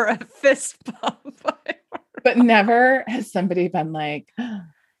five or a fist bump. But never has somebody been like, oh,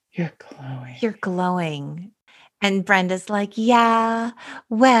 you're glowing. You're glowing. And Brenda's like, yeah,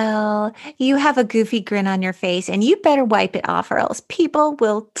 well, you have a goofy grin on your face and you better wipe it off or else people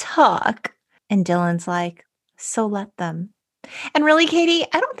will talk. And Dylan's like, so let them. And really, Katie,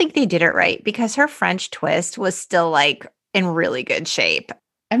 I don't think they did it right because her French twist was still like in really good shape.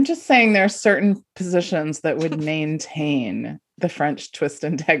 I'm just saying there are certain positions that would maintain the French twist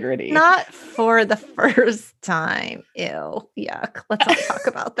integrity. Not for the first time. Ew, yuck. Let's not talk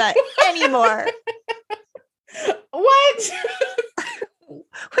about that anymore. What?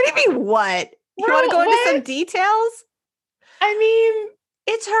 What do you mean, what? You want to go into some details? I mean,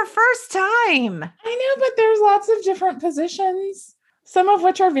 it's her first time. I know, but there's lots of different positions, some of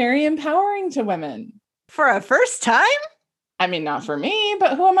which are very empowering to women. For a first time? I mean, not for me,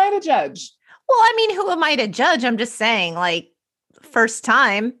 but who am I to judge? Well, I mean, who am I to judge? I'm just saying, like, first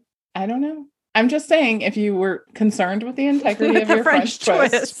time. I don't know. I'm just saying, if you were concerned with the integrity of your French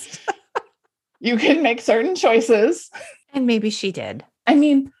twist, you can make certain choices. And maybe she did. I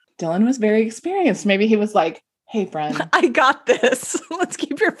mean, Dylan was very experienced. Maybe he was like, hey, friend, I got this. Let's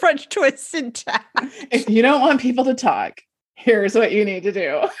keep your French twist intact. If you don't want people to talk, here's what you need to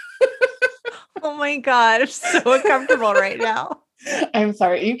do. Oh my God. I'm so uncomfortable right now. I'm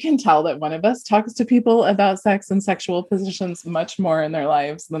sorry. You can tell that one of us talks to people about sex and sexual positions much more in their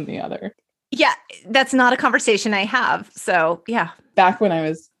lives than the other. Yeah, that's not a conversation I have. So, yeah. Back when I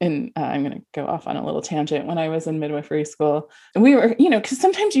was in, I'm going to go off on a little tangent. When I was in midwifery school, we were, because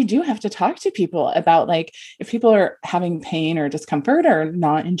sometimes you do have to talk to people about, like, if people are having pain or discomfort or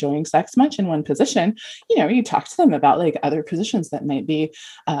not enjoying sex much in one position, you talk to them about like other positions that might be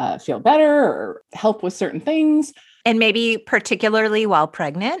feel better or help with certain things. And maybe particularly while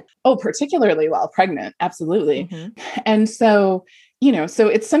pregnant. Oh, particularly while pregnant. Absolutely. Mm-hmm. And so, so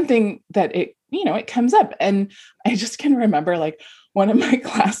it's something that it comes up. And I just can remember like one of my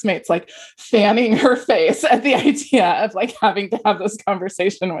classmates, like fanning her face at the idea of like having to have this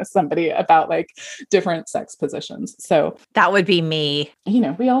conversation with somebody about like different sex positions. So that would be me.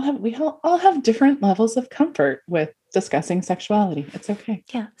 We all have different levels of comfort with discussing sexuality. It's okay.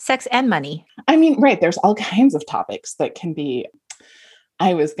 Yeah. Sex and money. I mean, right. There's all kinds of topics that can be,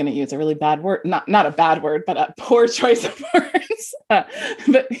 I was going to use a really bad word, not a bad word, but a poor choice of words,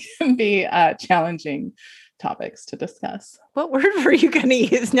 but can be challenging topics to discuss. What word were you going to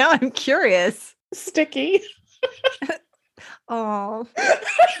use? Now I'm curious. Sticky. Oh.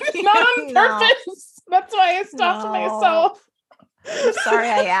 Not on purpose. That's why I stopped myself. I'm sorry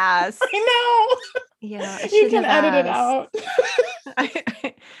I asked. I know. Yeah. You can edit it out.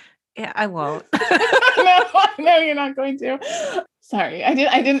 Yeah, I won't. No, you're not going to. Sorry.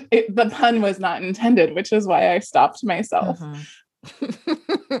 The pun was not intended, which is why I stopped myself.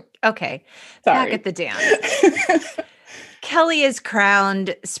 Mm-hmm. Okay. Sorry. Back at the dance. Kelly is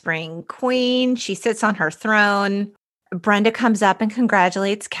crowned spring queen. She sits on her throne. Brenda comes up and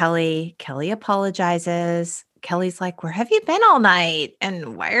congratulates Kelly. Kelly apologizes. Kelly's like, where have you been all night?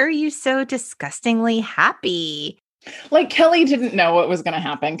 And why are you so disgustingly happy? Like Kelly didn't know what was going to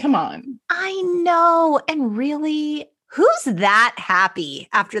happen. Come on. I know. And really, who's that happy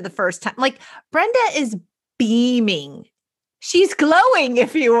after the first time? Like, Brenda is beaming. She's glowing,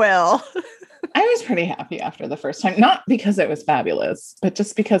 if you will. I was pretty happy after the first time, not because it was fabulous, but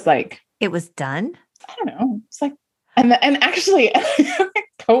just because like it was done. I don't know. It's like, and actually my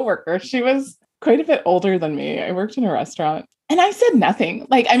coworker, she was quite a bit older than me. I worked in a restaurant and I said nothing.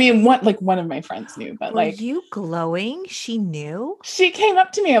 Like, I mean, one of my friends knew, but Were like you glowing? She knew? She came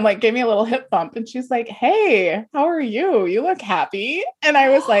up to me and like gave me a little hip bump and she's like, hey, how are you? You look happy. And I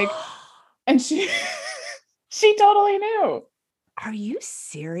was like, and she totally knew. Are you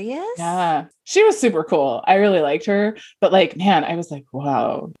serious? Yeah. She was super cool. I really liked her. But like, man, I was like,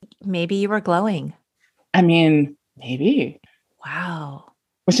 wow. Maybe you were glowing. I mean, maybe. Wow.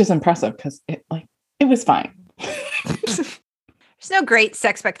 Which is impressive because it was fine. There's no great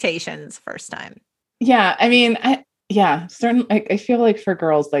sexpectations first time. Yeah. I mean, I feel like for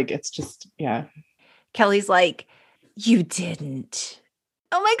girls, like it's just, yeah. Kelly's like, you didn't.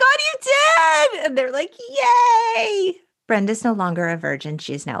 Oh my God, you did. And they're like, yay. Brenda's no longer a virgin.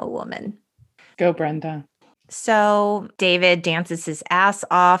 She is now a woman. Go, Brenda. So David dances his ass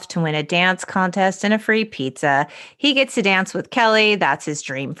off to win a dance contest and a free pizza. He gets to dance with Kelly. That's his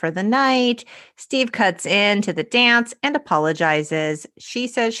dream for the night. Steve cuts in to the dance and apologizes. She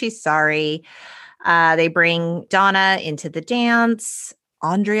says she's sorry. They bring Donna into the dance.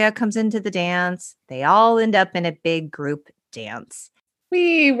 Andrea comes into the dance. They all end up in a big group dance.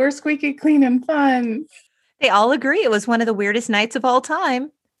 We're squeaky clean and fun. They all agree it was one of the weirdest nights of all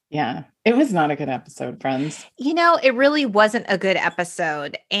time. Yeah, it was not a good episode, friends. It really wasn't a good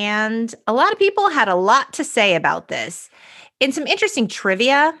episode. And a lot of people had a lot to say about this. In some interesting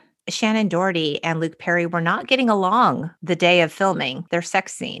trivia, Shannon Doherty and Luke Perry were not getting along the day of filming their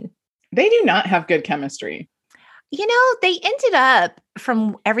sex scene. They do not have good chemistry. They ended up,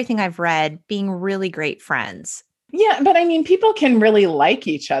 from everything I've read, being really great friends. Yeah, but I mean, people can really like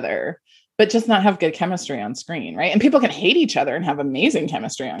each other, but just not have good chemistry on screen, right? And people can hate each other and have amazing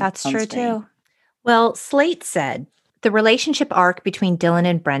chemistry on screen. That's true too. Well, Slate said, the relationship arc between Dylan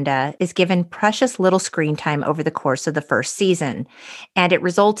and Brenda is given precious little screen time over the course of the first season, and it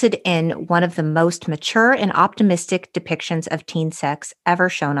resulted in one of the most mature and optimistic depictions of teen sex ever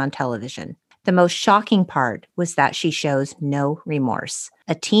shown on television. The most shocking part was that she shows no remorse.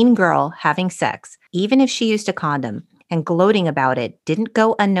 A teen girl having sex, even if she used a condom, and gloating about it didn't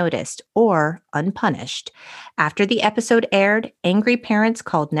go unnoticed or unpunished. After the episode aired, angry parents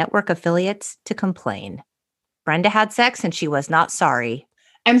called network affiliates to complain. Brenda had sex and she was not sorry.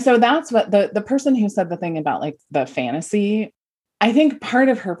 And so that's what the person who said the thing about like the fantasy, I think part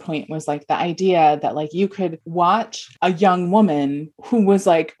of her point was like the idea that like you could watch a young woman who was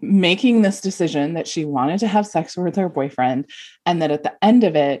like making this decision that she wanted to have sex with her boyfriend, and that at the end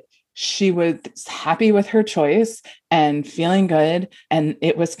of it, she was happy with her choice and feeling good, and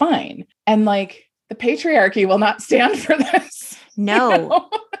it was fine. And like the patriarchy will not stand for this. No,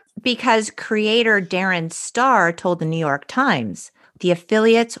 because creator Darren Star told the New York Times the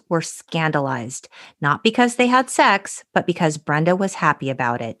affiliates were scandalized, not because they had sex, but because Brenda was happy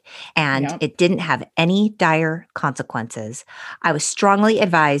about it. And it didn't have any dire consequences. I was strongly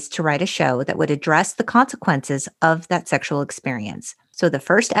advised to write a show that would address the consequences of that sexual experience. So the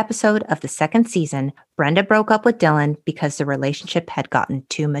first episode of the second season, Brenda broke up with Dylan because the relationship had gotten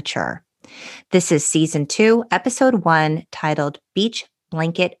too mature. This is season 2, episode 1, titled Beach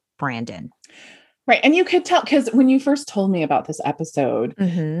Blanket Brandon. Right. And you could tell, because when you first told me about this episode,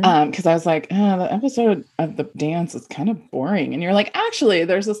 because I was like, the episode of the dance is kind of boring. And you're like, actually,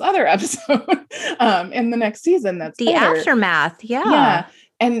 there's this other episode in the next season that's the better. Aftermath. Yeah.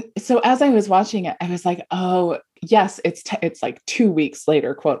 And so as I was watching it, I was like, oh, yes, it's like 2 weeks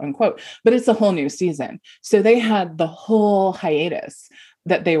later, quote unquote, but it's a whole new season. So they had the whole hiatus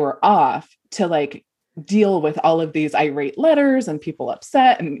that they were off to like deal with all of these irate letters and people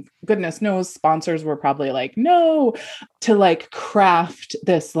upset, and goodness knows sponsors were probably like, no, to like craft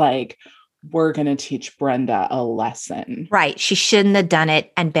this, like, we're going to teach Brenda a lesson. Right. She shouldn't have done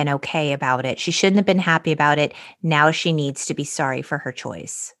it and been okay about it. She shouldn't have been happy about it. Now she needs to be sorry for her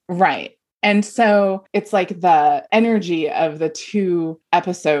choice. Right. And so it's like the energy of the 2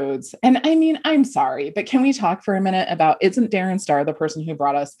 episodes. And I mean, I'm sorry, but can we talk for a minute about, isn't Darren Star the person who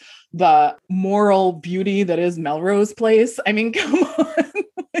brought us the moral beauty that is Melrose Place? I mean, come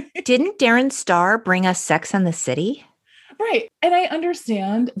on. Didn't Darren Star bring us Sex and the City? Right. And I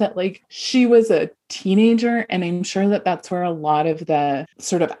understand that like she was a teenager, and I'm sure that that's where a lot of the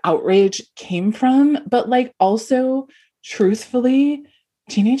sort of outrage came from. But like also, truthfully,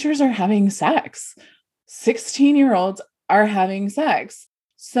 teenagers are having sex. 16-year-olds are having sex.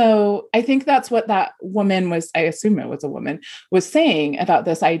 So I think that's what that woman was, I assume it was a woman, was saying about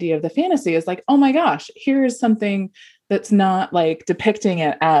this idea of the fantasy is like, oh my gosh, here's something that's not like depicting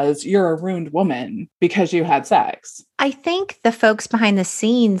it as you're a ruined woman because you had sex. I think the folks behind the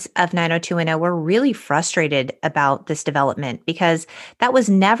scenes of 90210 were really frustrated about this development because that was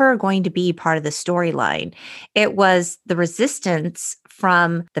never going to be part of the storyline. It was the resistance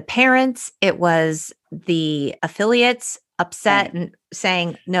from the parents. It was the affiliates upset and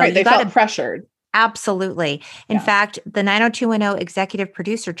saying, no, they felt pressured. Absolutely. In fact, the 90210 executive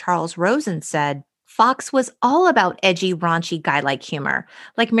producer, Charles Rosen, said, Fox was all about edgy, raunchy, guy-like humor,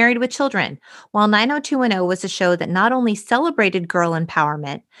 like Married with Children, while 90210 was a show that not only celebrated girl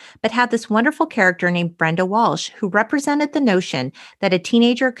empowerment, but had this wonderful character named Brenda Walsh, who represented the notion that a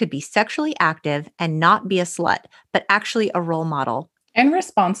teenager could be sexually active and not be a slut, but actually a role model. And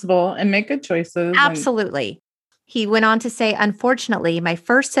responsible and make good choices. Absolutely. He went on to say, unfortunately, my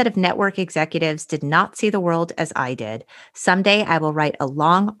first set of network executives did not see the world as I did. Someday I will write a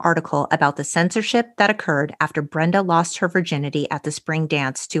long article about the censorship that occurred after Brenda lost her virginity at the spring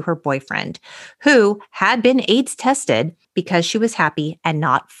dance to her boyfriend, who had been AIDS tested because she was happy and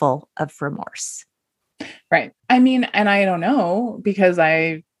not full of remorse. Right. I mean, and I don't know because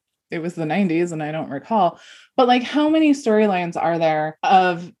it was the 90s and I don't recall, but like how many storylines are there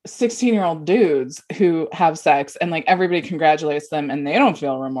of 16-year-old dudes who have sex and like everybody congratulates them and they don't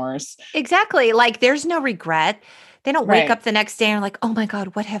feel remorse? Exactly. Like there's no regret. They don't wake Right. up the next day and are like, oh my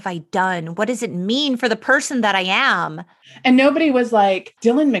God, what have I done? What does it mean for the person that I am? And nobody was like,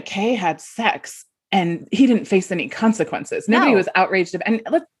 Dylan McKay had sex and he didn't face any consequences. Nobody No. was outraged.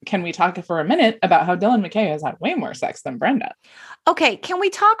 Can we talk for a minute about how Dylan McKay has had way more sex than Brenda? Okay, can we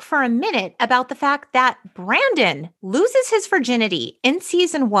talk for a minute about the fact that Brandon loses his virginity in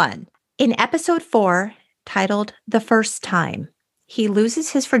season 1? In episode 4, titled The First Time, he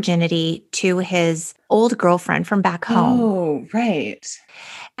loses his virginity to his old girlfriend from back home. Oh, right.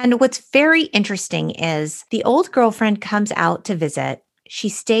 And what's very interesting is the old girlfriend comes out to visit. She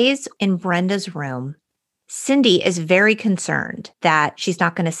stays in Brenda's room. Cindy is very concerned that she's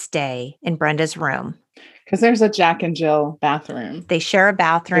not going to stay in Brenda's room. Because there's a Jack and Jill bathroom. They share a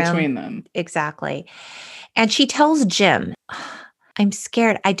bathroom. Between them. Exactly. And she tells Jim, I'm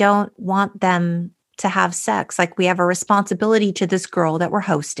scared. I don't want them to have sex. Like we have a responsibility to this girl that we're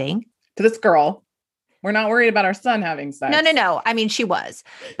hosting. To this girl. We're not worried about our son having sex. No. I mean, she was.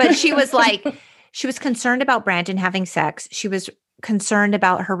 But she was like, she was concerned about Brandon having sex. She was concerned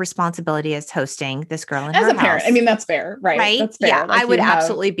about her responsibility as hosting this girl in her house. As a parent. I mean, that's fair. Right. That's fair. Yeah, like I would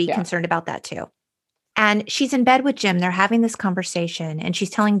absolutely be concerned about that too. And she's in bed with Jim. They're having this conversation and she's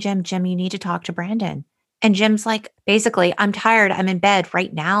telling Jim, you need to talk to Brandon. And Jim's like, basically, I'm tired. I'm in bed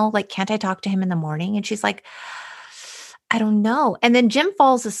right now. Like, can't I talk to him in the morning? And she's like, I don't know. And then Jim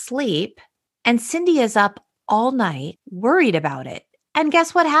falls asleep and Cindy is up all night worried about it. And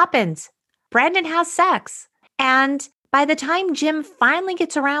guess what happens? Brandon has sex. And by the time Jim finally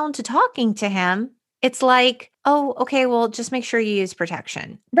gets around to talking to him, it's like, oh, okay, well, just make sure you use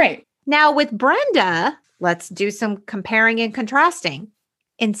protection. Right. Now with Brenda, let's do some comparing and contrasting.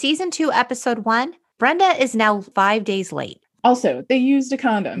 In season 2, episode 1, Brenda is now 5 days late. Also, they used a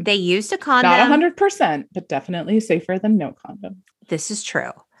condom. They used a condom. Not 100%, but definitely safer than no condom. This is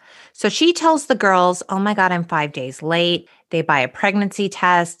true. So she tells the girls, oh my God, I'm 5 days late. They buy a pregnancy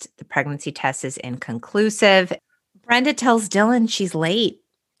test. The pregnancy test is inconclusive. Brenda tells Dylan she's late.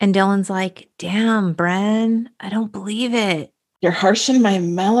 And Dylan's like, damn, Bren, I don't believe it. You're harsh and my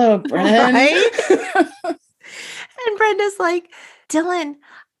mellow, Bren. Right? And Brenda's like, Dylan,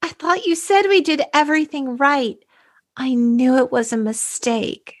 I thought you said we did everything right. I knew it was a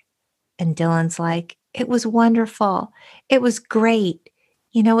mistake. And Dylan's like, it was wonderful. It was great.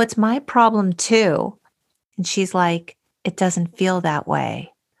 You know, it's my problem too. And she's like, it doesn't feel that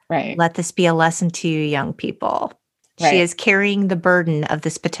way. Right. Let this be a lesson to you young people. Right. She is carrying the burden of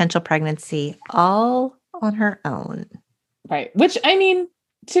this potential pregnancy all on her own. Right. Which, I mean,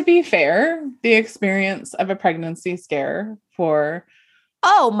 to be fair, the experience of a pregnancy scare for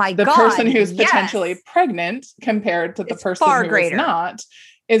the person who's potentially pregnant compared to the person who is not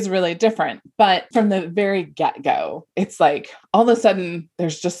is really different. But from the very get-go, it's like all of a sudden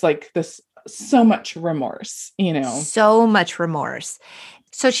there's just like this so much remorse, you know. So much remorse.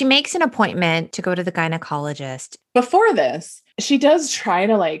 So she makes an appointment to go to the gynecologist. Before this, she does try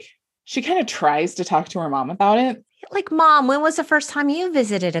to she kind of tries to talk to her mom about it. Like, Mom, when was the first time you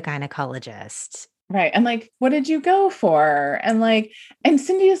visited a gynecologist? Right. And like, what did you go for? And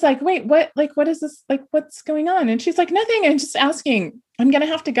Cindy is like, wait, what is this? Like, what's going on? And she's like, nothing. I'm just asking. I'm going to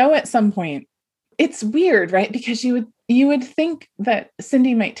have to go at some point. It's weird, right? Because you would think that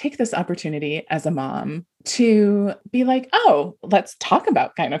Cindy might take this opportunity as a mom to be like, oh, let's talk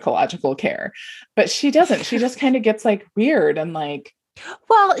about gynecological care. But she doesn't. She just kind of gets like weird and like,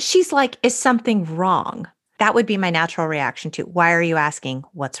 well, she's like, is something wrong? That would be my natural reaction to, why are you asking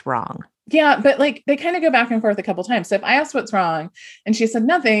what's wrong? Yeah, but like they kind of go back and forth a couple times. So if I asked what's wrong and she said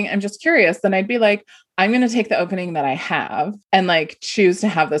nothing, I'm just curious, then I'd be like, I'm going to take the opening that I have and like choose to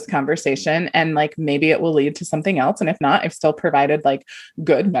have this conversation. And like, maybe it will lead to something else. And if not, I've still provided like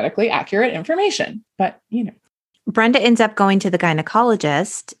good medically accurate information. But, you know, Brenda ends up going to the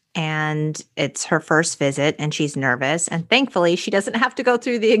gynecologist and it's her first visit and she's nervous. And thankfully she doesn't have to go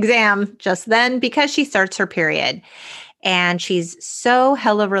through the exam just then because she starts her period. And she's so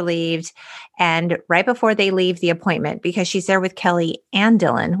hella relieved. And right before they leave the appointment, because she's there with Kelly and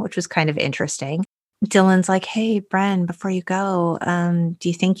Dylan, which was kind of interesting, Dylan's like, hey, Bren, before you go, do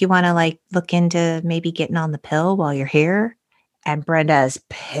you think you want to like look into maybe getting on the pill while you're here? And Brenda's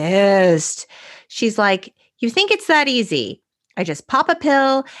pissed. She's like, you think it's that easy? I just pop a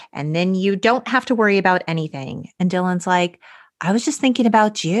pill and then you don't have to worry about anything. And Dylan's like, I was just thinking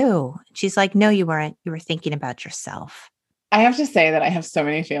about you. She's like, no, you weren't. You were thinking about yourself. I have to say that I have so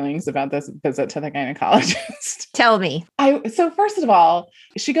many feelings about this visit to the gynecologist. Tell me. So first of all,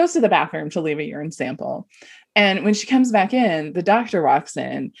 she goes to the bathroom to leave a urine sample. And when she comes back in, the doctor walks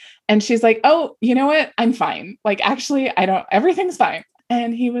in and she's like, oh, you know what? I'm fine. Like, actually, everything's fine.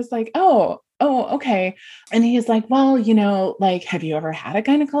 And he was like, oh, okay. And he's like, well, like, have you ever had a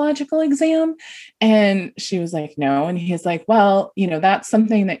gynecological exam? And she was like, no. And he's like, well, that's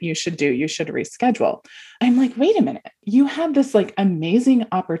something that you should do. You should reschedule. I'm like, wait a minute. You had this like amazing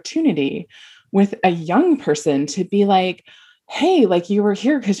opportunity with a young person to be like, hey, like you were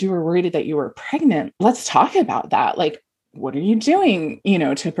here because you were worried that you were pregnant. Let's talk about that. Like, what are you doing,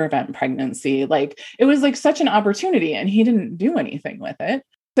 to prevent pregnancy? Like, it was like such an opportunity and he didn't do anything with it.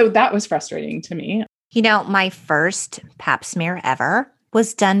 So that was frustrating to me. My first pap smear ever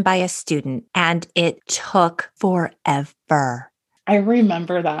was done by a student and it took forever. I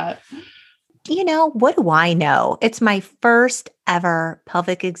remember that. What do I know? It's my first ever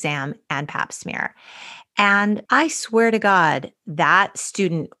pelvic exam and pap smear. And I swear to God, that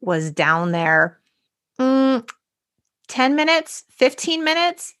student was down there 10 minutes, 15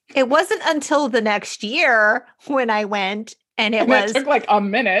 minutes. It wasn't until the next year when I went and it took like a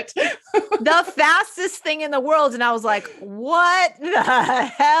minute. The fastest thing in the world. And I was like, what the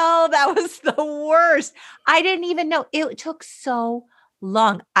hell? That was the worst. I didn't even know. It took so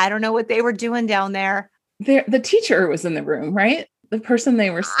long. I don't know what they were doing down there. The teacher was in the room, right? The person they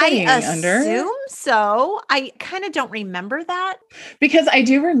were studying under. I assume so. I kind of don't remember that. Because I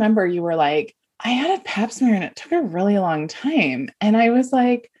do remember you were like, I had a pap smear and it took a really long time. And I was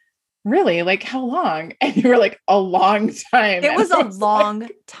like, really? Like how long? And you were like, a long time. It was a long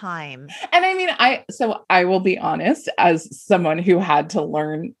time. And I mean, I will be honest, as someone who had to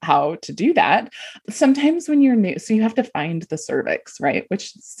learn how to do that, sometimes when you're new, so you have to find the cervix, right?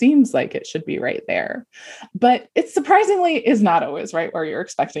 Which seems like it should be right there, but it surprisingly is not always right where you're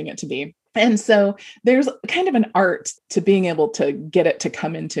expecting it to be. And so there's kind of an art to being able to get it to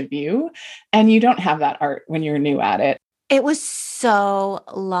come into view. And you don't have that art when you're new at it. It was so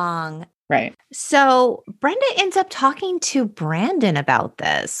long. Right. So Brenda ends up talking to Brandon about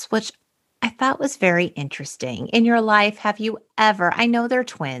this, which I thought was very interesting. In your life, have you ever, I know they're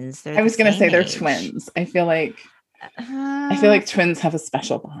twins. I was going to say they're twins. I feel like twins have a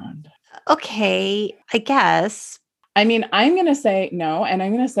special bond. Okay, I guess. I mean, I'm going to say no. And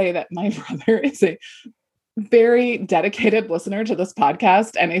I'm going to say that my brother is a very dedicated listener to this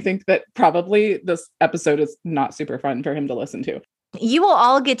podcast. And I think that probably this episode is not super fun for him to listen to. You will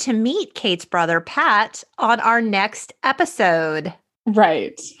all get to meet Kate's brother, Pat, on our next episode.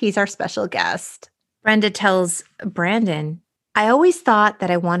 Right. He's our special guest. Brenda tells Brandon, I always thought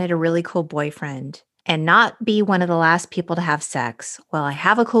that I wanted a really cool boyfriend and not be one of the last people to have sex. Well, I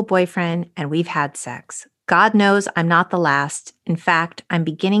have a cool boyfriend and we've had sex. God knows I'm not the last. In fact, I'm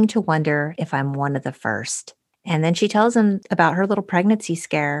beginning to wonder if I'm one of the first. And then she tells him about her little pregnancy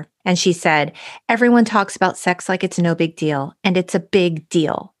scare. And she said, everyone talks about sex like it's no big deal. And it's a big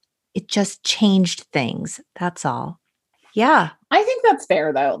deal. It just changed things. That's all. Yeah. I think that's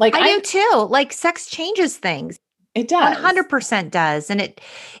fair, though. Like I do too. Like sex changes things. It does. 100% does. And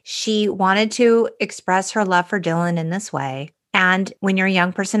she wanted to express her love for Dylan in this way. And when you're a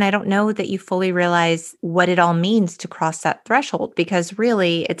young person, I don't know that you fully realize what it all means to cross that threshold, because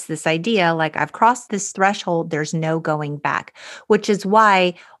really it's this idea like I've crossed this threshold, there's no going back, which is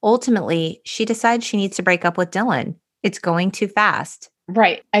why ultimately she decides she needs to break up with Dylan. It's going too fast.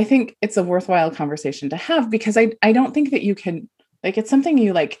 Right. I think it's a worthwhile conversation to have because I don't think that you can, like, it's something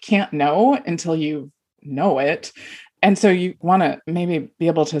you like can't know until you know it. And so you want to maybe be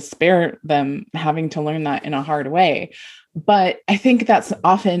able to spare them having to learn that in a hard way. But I think that's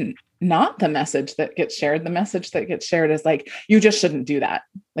often not the message that gets shared. The message that gets shared is like, you just shouldn't do that.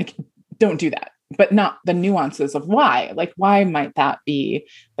 Like, don't do that, but not the nuances of why. Like, why might that be?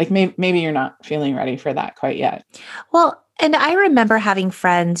 Like, maybe you're not feeling ready for that quite yet. Well, and I remember having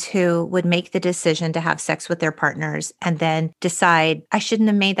friends who would make the decision to have sex with their partners and then decide I shouldn't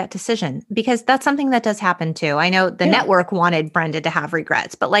have made that decision, because that's something that does happen too. I know the network wanted Brenda to have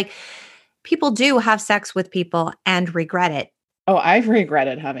regrets, but like people do have sex with people and regret it. Oh, I've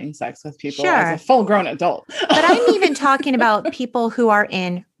regretted having sex with people as a full-grown adult. But I'm even talking about people who are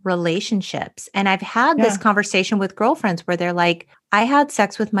in relationships. And I've had this conversation with girlfriends where they're like, I had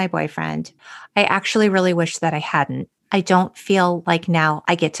sex with my boyfriend. I actually really wish that I hadn't. I don't feel like now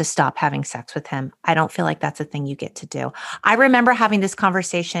I get to stop having sex with him. I don't feel like that's a thing you get to do. I remember having this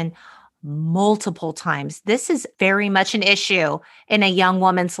conversation multiple times. This is very much an issue in a young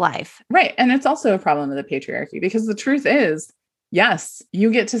woman's life. Right. And it's also a problem of the patriarchy because the truth is, yes,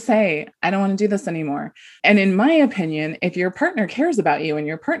 you get to say, I don't want to do this anymore. And in my opinion, if your partner cares about you and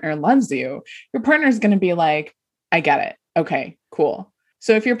your partner loves you, your partner is going to be like, I get it. Okay, cool.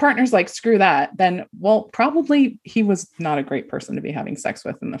 So if your partner's like, screw that, then, well, probably he was not a great person to be having sex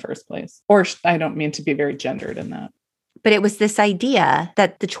with in the first place. Or I don't mean to be very gendered in that. But it was this idea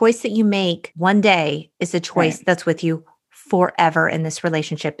that the choice that you make one day is a choice that's with you forever in this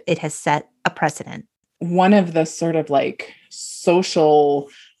relationship. It has set a precedent. One of the sort of like social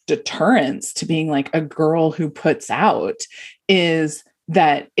deterrents to being like a girl who puts out is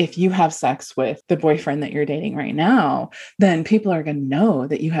that if you have sex with the boyfriend that you're dating right now, then people are going to know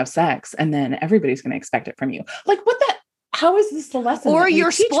that you have sex and then everybody's going to expect it from you. Like how is this the lesson? Or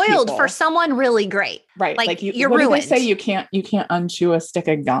you're spoiled people? For someone really great. Right. Like you're ruined. Do they say you can't unchew a stick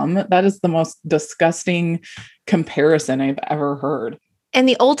of gum? That is the most disgusting comparison I've ever heard. And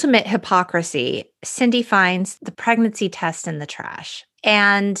the ultimate hypocrisy, Cindy finds the pregnancy test in the trash.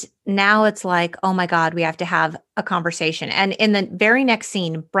 And now it's like, oh my God, we have to have a conversation. And in the very next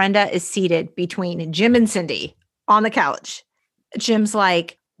scene, Brenda is seated between Jim and Cindy on the couch. Jim's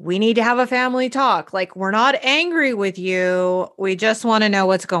like, we need to have a family talk. Like, we're not angry with you. We just want to know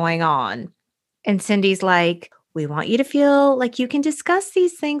what's going on. And Cindy's like, we want you to feel like you can discuss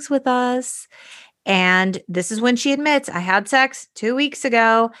these things with us. And this is when she admits, I had sex 2 weeks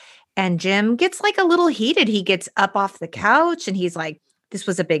ago. And Jim gets like a little heated. He gets up off the couch and he's like, this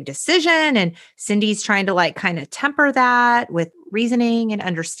was a big decision. And Cindy's trying to like kind of temper that with reasoning and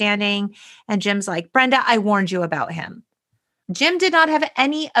understanding. And Jim's like, Brenda, I warned you about him. Jim did not have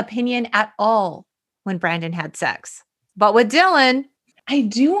any opinion at all when Brandon had sex. But with Dylan, I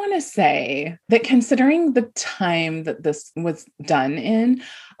do want to say that considering the time that this was done in,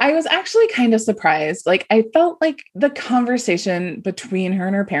 I was actually kind of surprised. Like, I felt like the conversation between her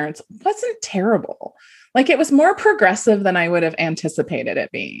and her parents wasn't terrible. Like, it was more progressive than I would have anticipated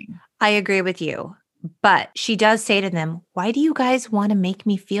it being. I agree with you. But she does say to them, why do you guys want to make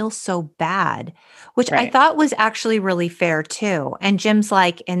me feel so bad? Which I thought was actually really fair too. And Jim's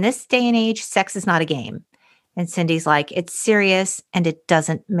like, in this day and age, sex is not a game. And Cindy's like, it's serious and it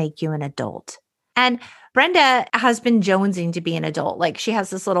doesn't make you an adult. And Brenda has been jonesing to be an adult. Like, she has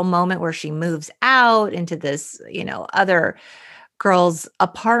this little moment where she moves out into this, other girl's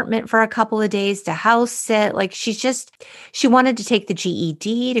apartment for a couple of days to house sit. Like, she wanted to take the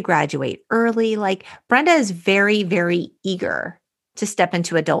GED to graduate early. Like, Brenda is very, very eager to step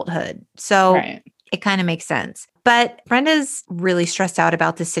into adulthood. So it kind of makes sense. But Brenda's really stressed out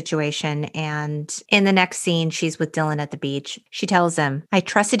about this situation. And in the next scene, she's with Dylan at the beach. She tells him, I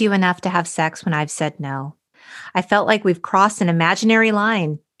trusted you enough to have sex when I've said no. I felt like we've crossed an imaginary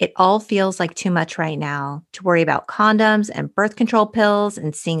line. It all feels like too much right now to worry about condoms and birth control pills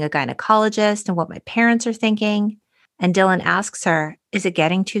and seeing a gynecologist and what my parents are thinking. And Dylan asks her, is it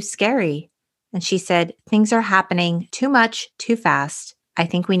getting too scary? And she said, things are happening too much, too fast. I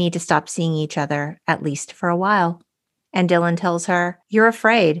think we need to stop seeing each other, at least for a while. And Dylan tells her, you're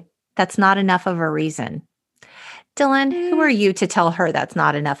afraid. That's not enough of a reason. Dylan, who are you to tell her that's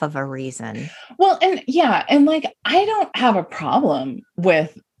not enough of a reason? Well, and like, I don't have a problem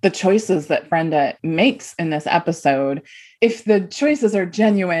with the choices that Brenda makes in this episode, if the choices are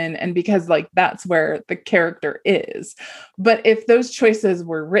genuine and because like that's where the character is. But if those choices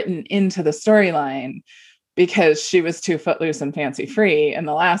were written into the storyline because she was too footloose and fancy free in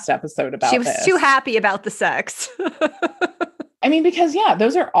the last episode about this. She was too happy about the sex. I mean, because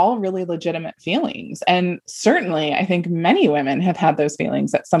those are all really legitimate feelings. And certainly I think many women have had those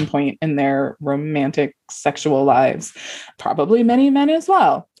feelings at some point in their romantic sexual lives, probably many men as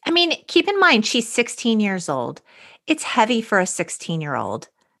well. I mean, keep in mind, she's 16 years old. It's heavy for a 16-year-old.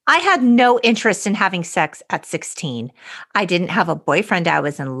 I had no interest in having sex at 16. I didn't have a boyfriend I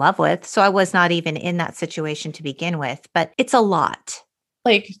was in love with, so I was not even in that situation to begin with, but it's a lot.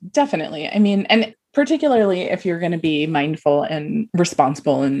 Like, definitely. I mean, and particularly if you're going to be mindful and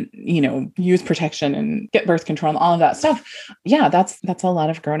responsible and, use protection and get birth control and all of that stuff. Yeah, that's a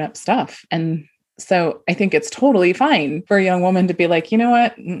lot of grown-up stuff. And so I think it's totally fine for a young woman to be like, you know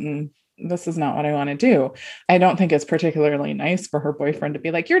what? This is not what I want to do. I don't think it's particularly nice for her boyfriend to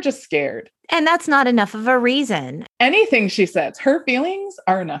be like, you're just scared. And that's not enough of a reason. Anything she says, her feelings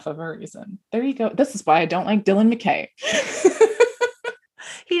are enough of a reason. There you go. This is why I don't like Dylan McKay.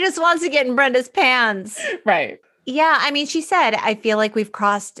 He just wants to get in Brenda's pants. Right. Yeah. I mean, she said, I feel like we've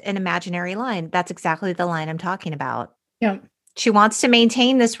crossed an imaginary line. That's exactly the line I'm talking about. Yeah. She wants to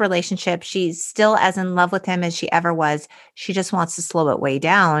maintain this relationship. She's still as in love with him as she ever was. She just wants to slow it way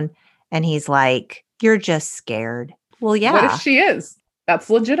down. And he's like, you're just scared. Well, What if yeah. she is? That's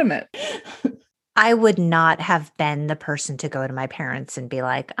legitimate. I would not have been the person to go to my parents and be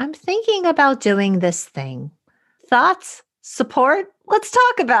like, I'm thinking about doing this thing. Thoughts? Support? Let's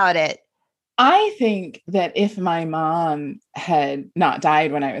talk about it. I think that if my mom had not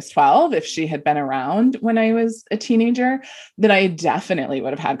died when I was 12, if she had been around when I was a teenager, then I definitely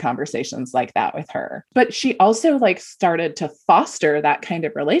would have had conversations like that with her. But she also like started to foster that kind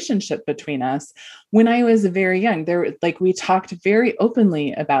of relationship between us when I was very young. We talked very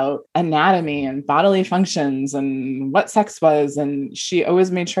openly about anatomy and bodily functions and what sex was. And she always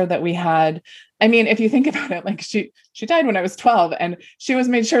made sure that we had, I mean, if you think about it, like she died when I was 12 and she always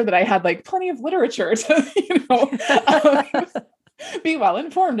made sure that I had like plenty of literature to, be well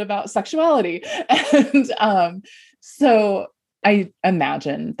informed about sexuality. And so I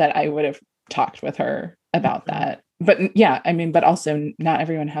imagine that I would have talked with her about that. But yeah, I mean, but also not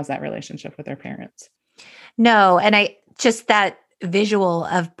everyone has that relationship with their parents. No. And I just that visual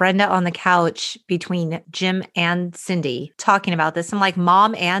of Brenda on the couch between Jim and Cindy talking about this. I'm like,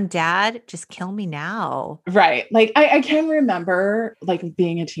 mom and dad, just kill me now. Right. Like I can remember like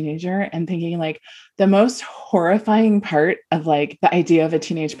being a teenager and thinking like the most horrifying part of like the idea of a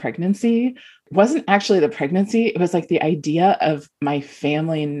teenage pregnancy wasn't actually the pregnancy. It was like the idea of my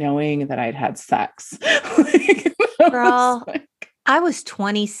family knowing that I'd had sex. Girl, I was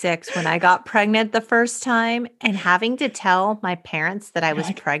 26 when I got pregnant the first time, and having to tell my parents that I was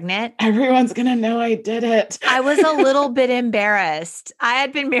like, pregnant. Everyone's going to know I did it. I was a little bit embarrassed. I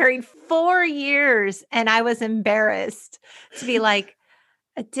had been married 4 years and I was embarrassed to be like,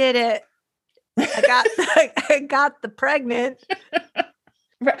 I did it. I got the pregnant.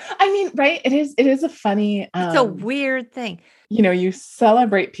 I mean, right. It is a funny, It's a weird thing. You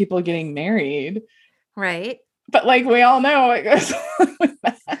celebrate people getting married. Right. But like we all know it goes with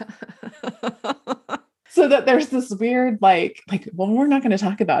that. So that there's this weird, well, we're not going to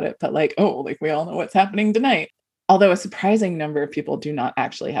talk about it, but like, oh, like we all know what's happening tonight. Although a surprising number of people do not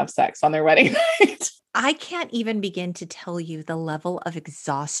actually have sex on their wedding night. I can't even begin to tell you the level of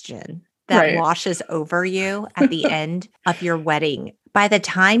exhaustion that washes over you at the end of your wedding. By the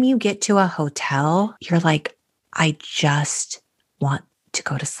time you get to a hotel, you're like, I just want to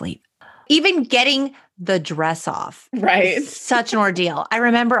go to sleep. Even getting the dress off. Right. Such an ordeal. I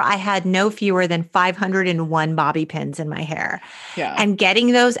remember I had no fewer than 501 bobby pins in my hair. Yeah. And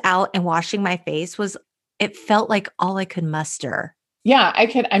getting those out and washing my face it felt like all I could muster. Yeah, I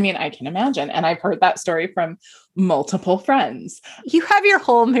can imagine. And I've heard that story from multiple friends. You have your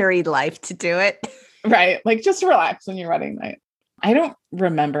whole married life to do it. Right. Like just relax on your wedding night. I don't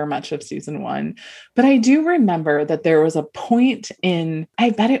remember much of season 1, but I do remember that there was a point I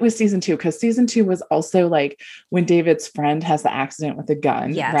bet it was season 2, because season 2 was also like when David's friend has the accident with a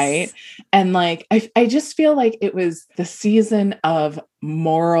gun, yes. Right? And like, I just feel like it was the season of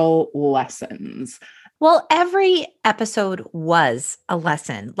moral lessons. Well, every episode was a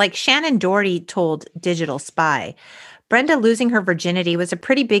lesson. Like Shannon Doherty told Digital Spy, Brenda losing her virginity was a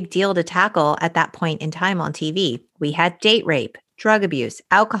pretty big deal to tackle at that point in time on TV. We had date rape, drug abuse,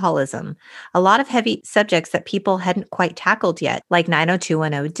 alcoholism, a lot of heavy subjects that people hadn't quite tackled yet, like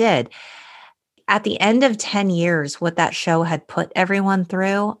 90210 did. At the end of 10 years, what that show had put everyone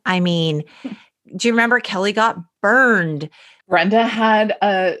through, I mean, do you remember Kelly got burned? Brenda had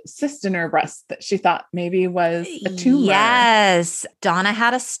a cyst in her breast that she thought maybe was a tumor. Yes. Donna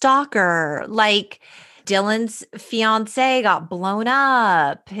had a stalker. Like Dylan's fiance got blown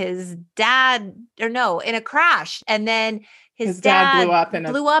up. His dad, in a crash. And then his dad blew up in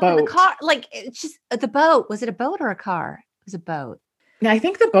the boat. car. Like it's just the boat. Was it a boat or a car? It was a boat. I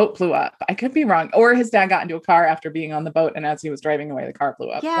think the boat blew up. I could be wrong. Or his dad got into a car after being on the boat, and as he was driving away, the car blew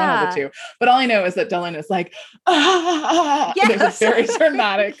up. Yeah. One of the two. But all I know is that Dylan is like, ah! Yes. There's a very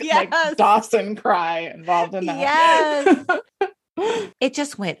dramatic, yes. like Dawson cry involved in that. Yes. It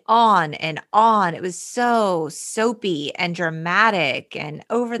just went on and on. It was so soapy and dramatic and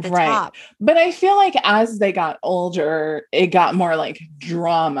over the top. But I feel like as they got older, it got more like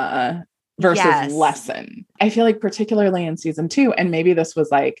drama versus lesson. I feel like particularly in season 2, and maybe this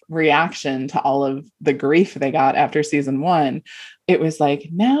was like reaction to all of the grief they got after season 1. It was like,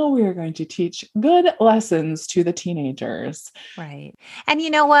 now we are going to teach good lessons to the teenagers. Right. And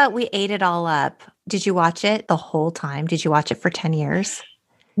you know what? We ate it all up. Did you watch it the whole time? Did you watch it for 10 years?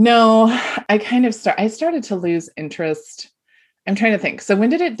 No, I started to lose interest. I'm trying to think. So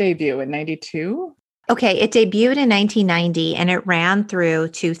when did it debut? In 92? Okay, it debuted in 1990 and it ran through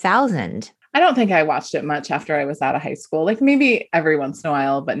 2000. I don't think I watched it much after I was out of high school. Like maybe every once in a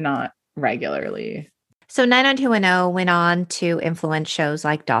while, but not regularly. So 90210 went on to influence shows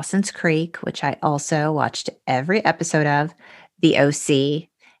like Dawson's Creek, which I also watched every episode of, The OC,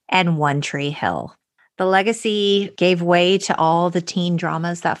 and One Tree Hill. The legacy gave way to all the teen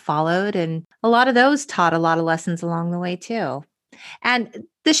dramas that followed, and a lot of those taught a lot of lessons along the way too. And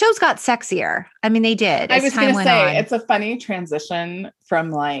the shows got sexier. I mean, they did. I was going to say, on. It's a funny transition from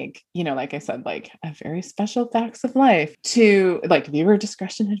like, like I said, like a very special facts of life to like viewer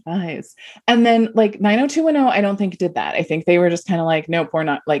discretion advised. And then like 90210, I don't think did that. I think they were just kind of like, nope, we're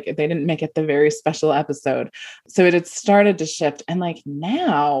not like, they didn't make it the very special episode. So it had started to shift. And like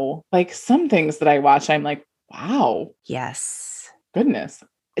now, like some things that I watch, I'm like, wow. Yes. Goodness.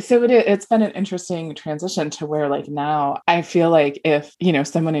 So it's been an interesting transition to where like now I feel like if,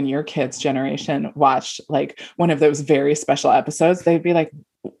 someone in your kids' generation watched like one of those very special episodes, they'd be like,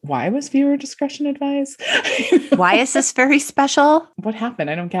 why was viewer discretion advised? Why is this very special? What happened?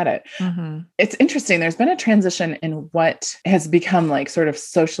 I don't get it. Mm-hmm. It's interesting. There's been a transition in what has become like sort of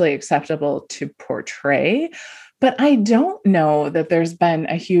socially acceptable to portray. But I don't know that there's been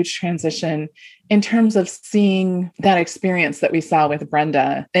a huge transition in terms of seeing that experience that we saw with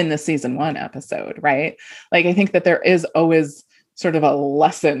Brenda in the season 1 episode, right? Like, I think that there is always sort of a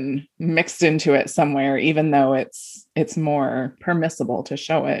lesson mixed into it somewhere, even though it's more permissible to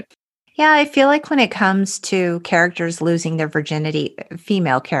show it. Yeah, I feel like when it comes to characters losing their virginity,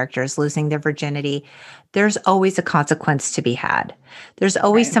 female characters losing their virginity, there's always a consequence to be had. There's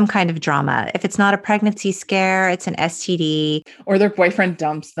always some kind of drama. If it's not a pregnancy scare, it's an STD. Or their boyfriend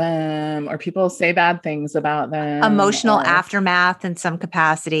dumps them, or people say bad things about them. Emotional aftermath in some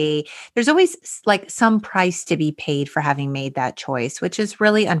capacity. There's always like some price to be paid for having made that choice, which is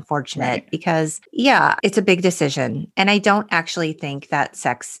really unfortunate because, yeah, it's a big decision. And I don't actually think that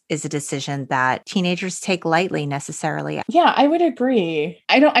sex is a decision that teenagers take lightly necessarily. Yeah, I would agree.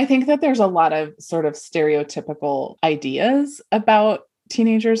 I think that there's a lot of sort of stereotypical ideas about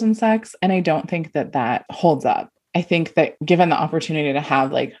teenagers and sex, and I don't think that holds up. I think that given the opportunity to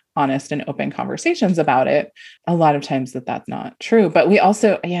have like honest and open conversations about it, a lot of times that's not true. But we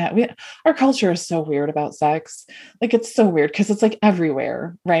also, our culture is so weird about sex. Like it's so weird because it's like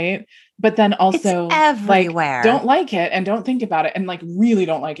everywhere, right? But then also it's everywhere. Like, don't like it and don't think about it and like really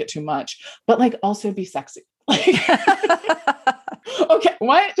don't like it too much, but like also be sexy. Like, okay,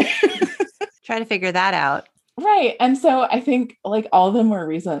 what? Try to figure that out. Right. And so I think like all the more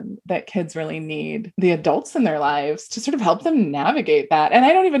reason that kids really need the adults in their lives to sort of help them navigate that. And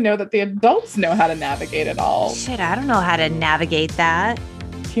I don't even know that the adults know how to navigate it all. Shit, I don't know how to navigate that.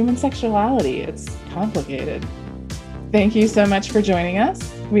 Human sexuality, it's complicated. Thank you so much for joining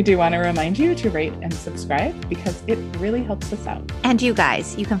us. We do want to remind you to rate and subscribe because it really helps us out. And you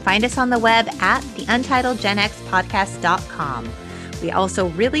guys, you can find us on the web at theuntitledgenxpodcast.com. We also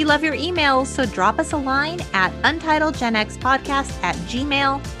really love your emails, so drop us a line at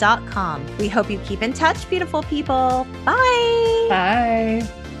untitledgenxpodcast@gmail.com. We hope you keep in touch, beautiful people. Bye. Bye.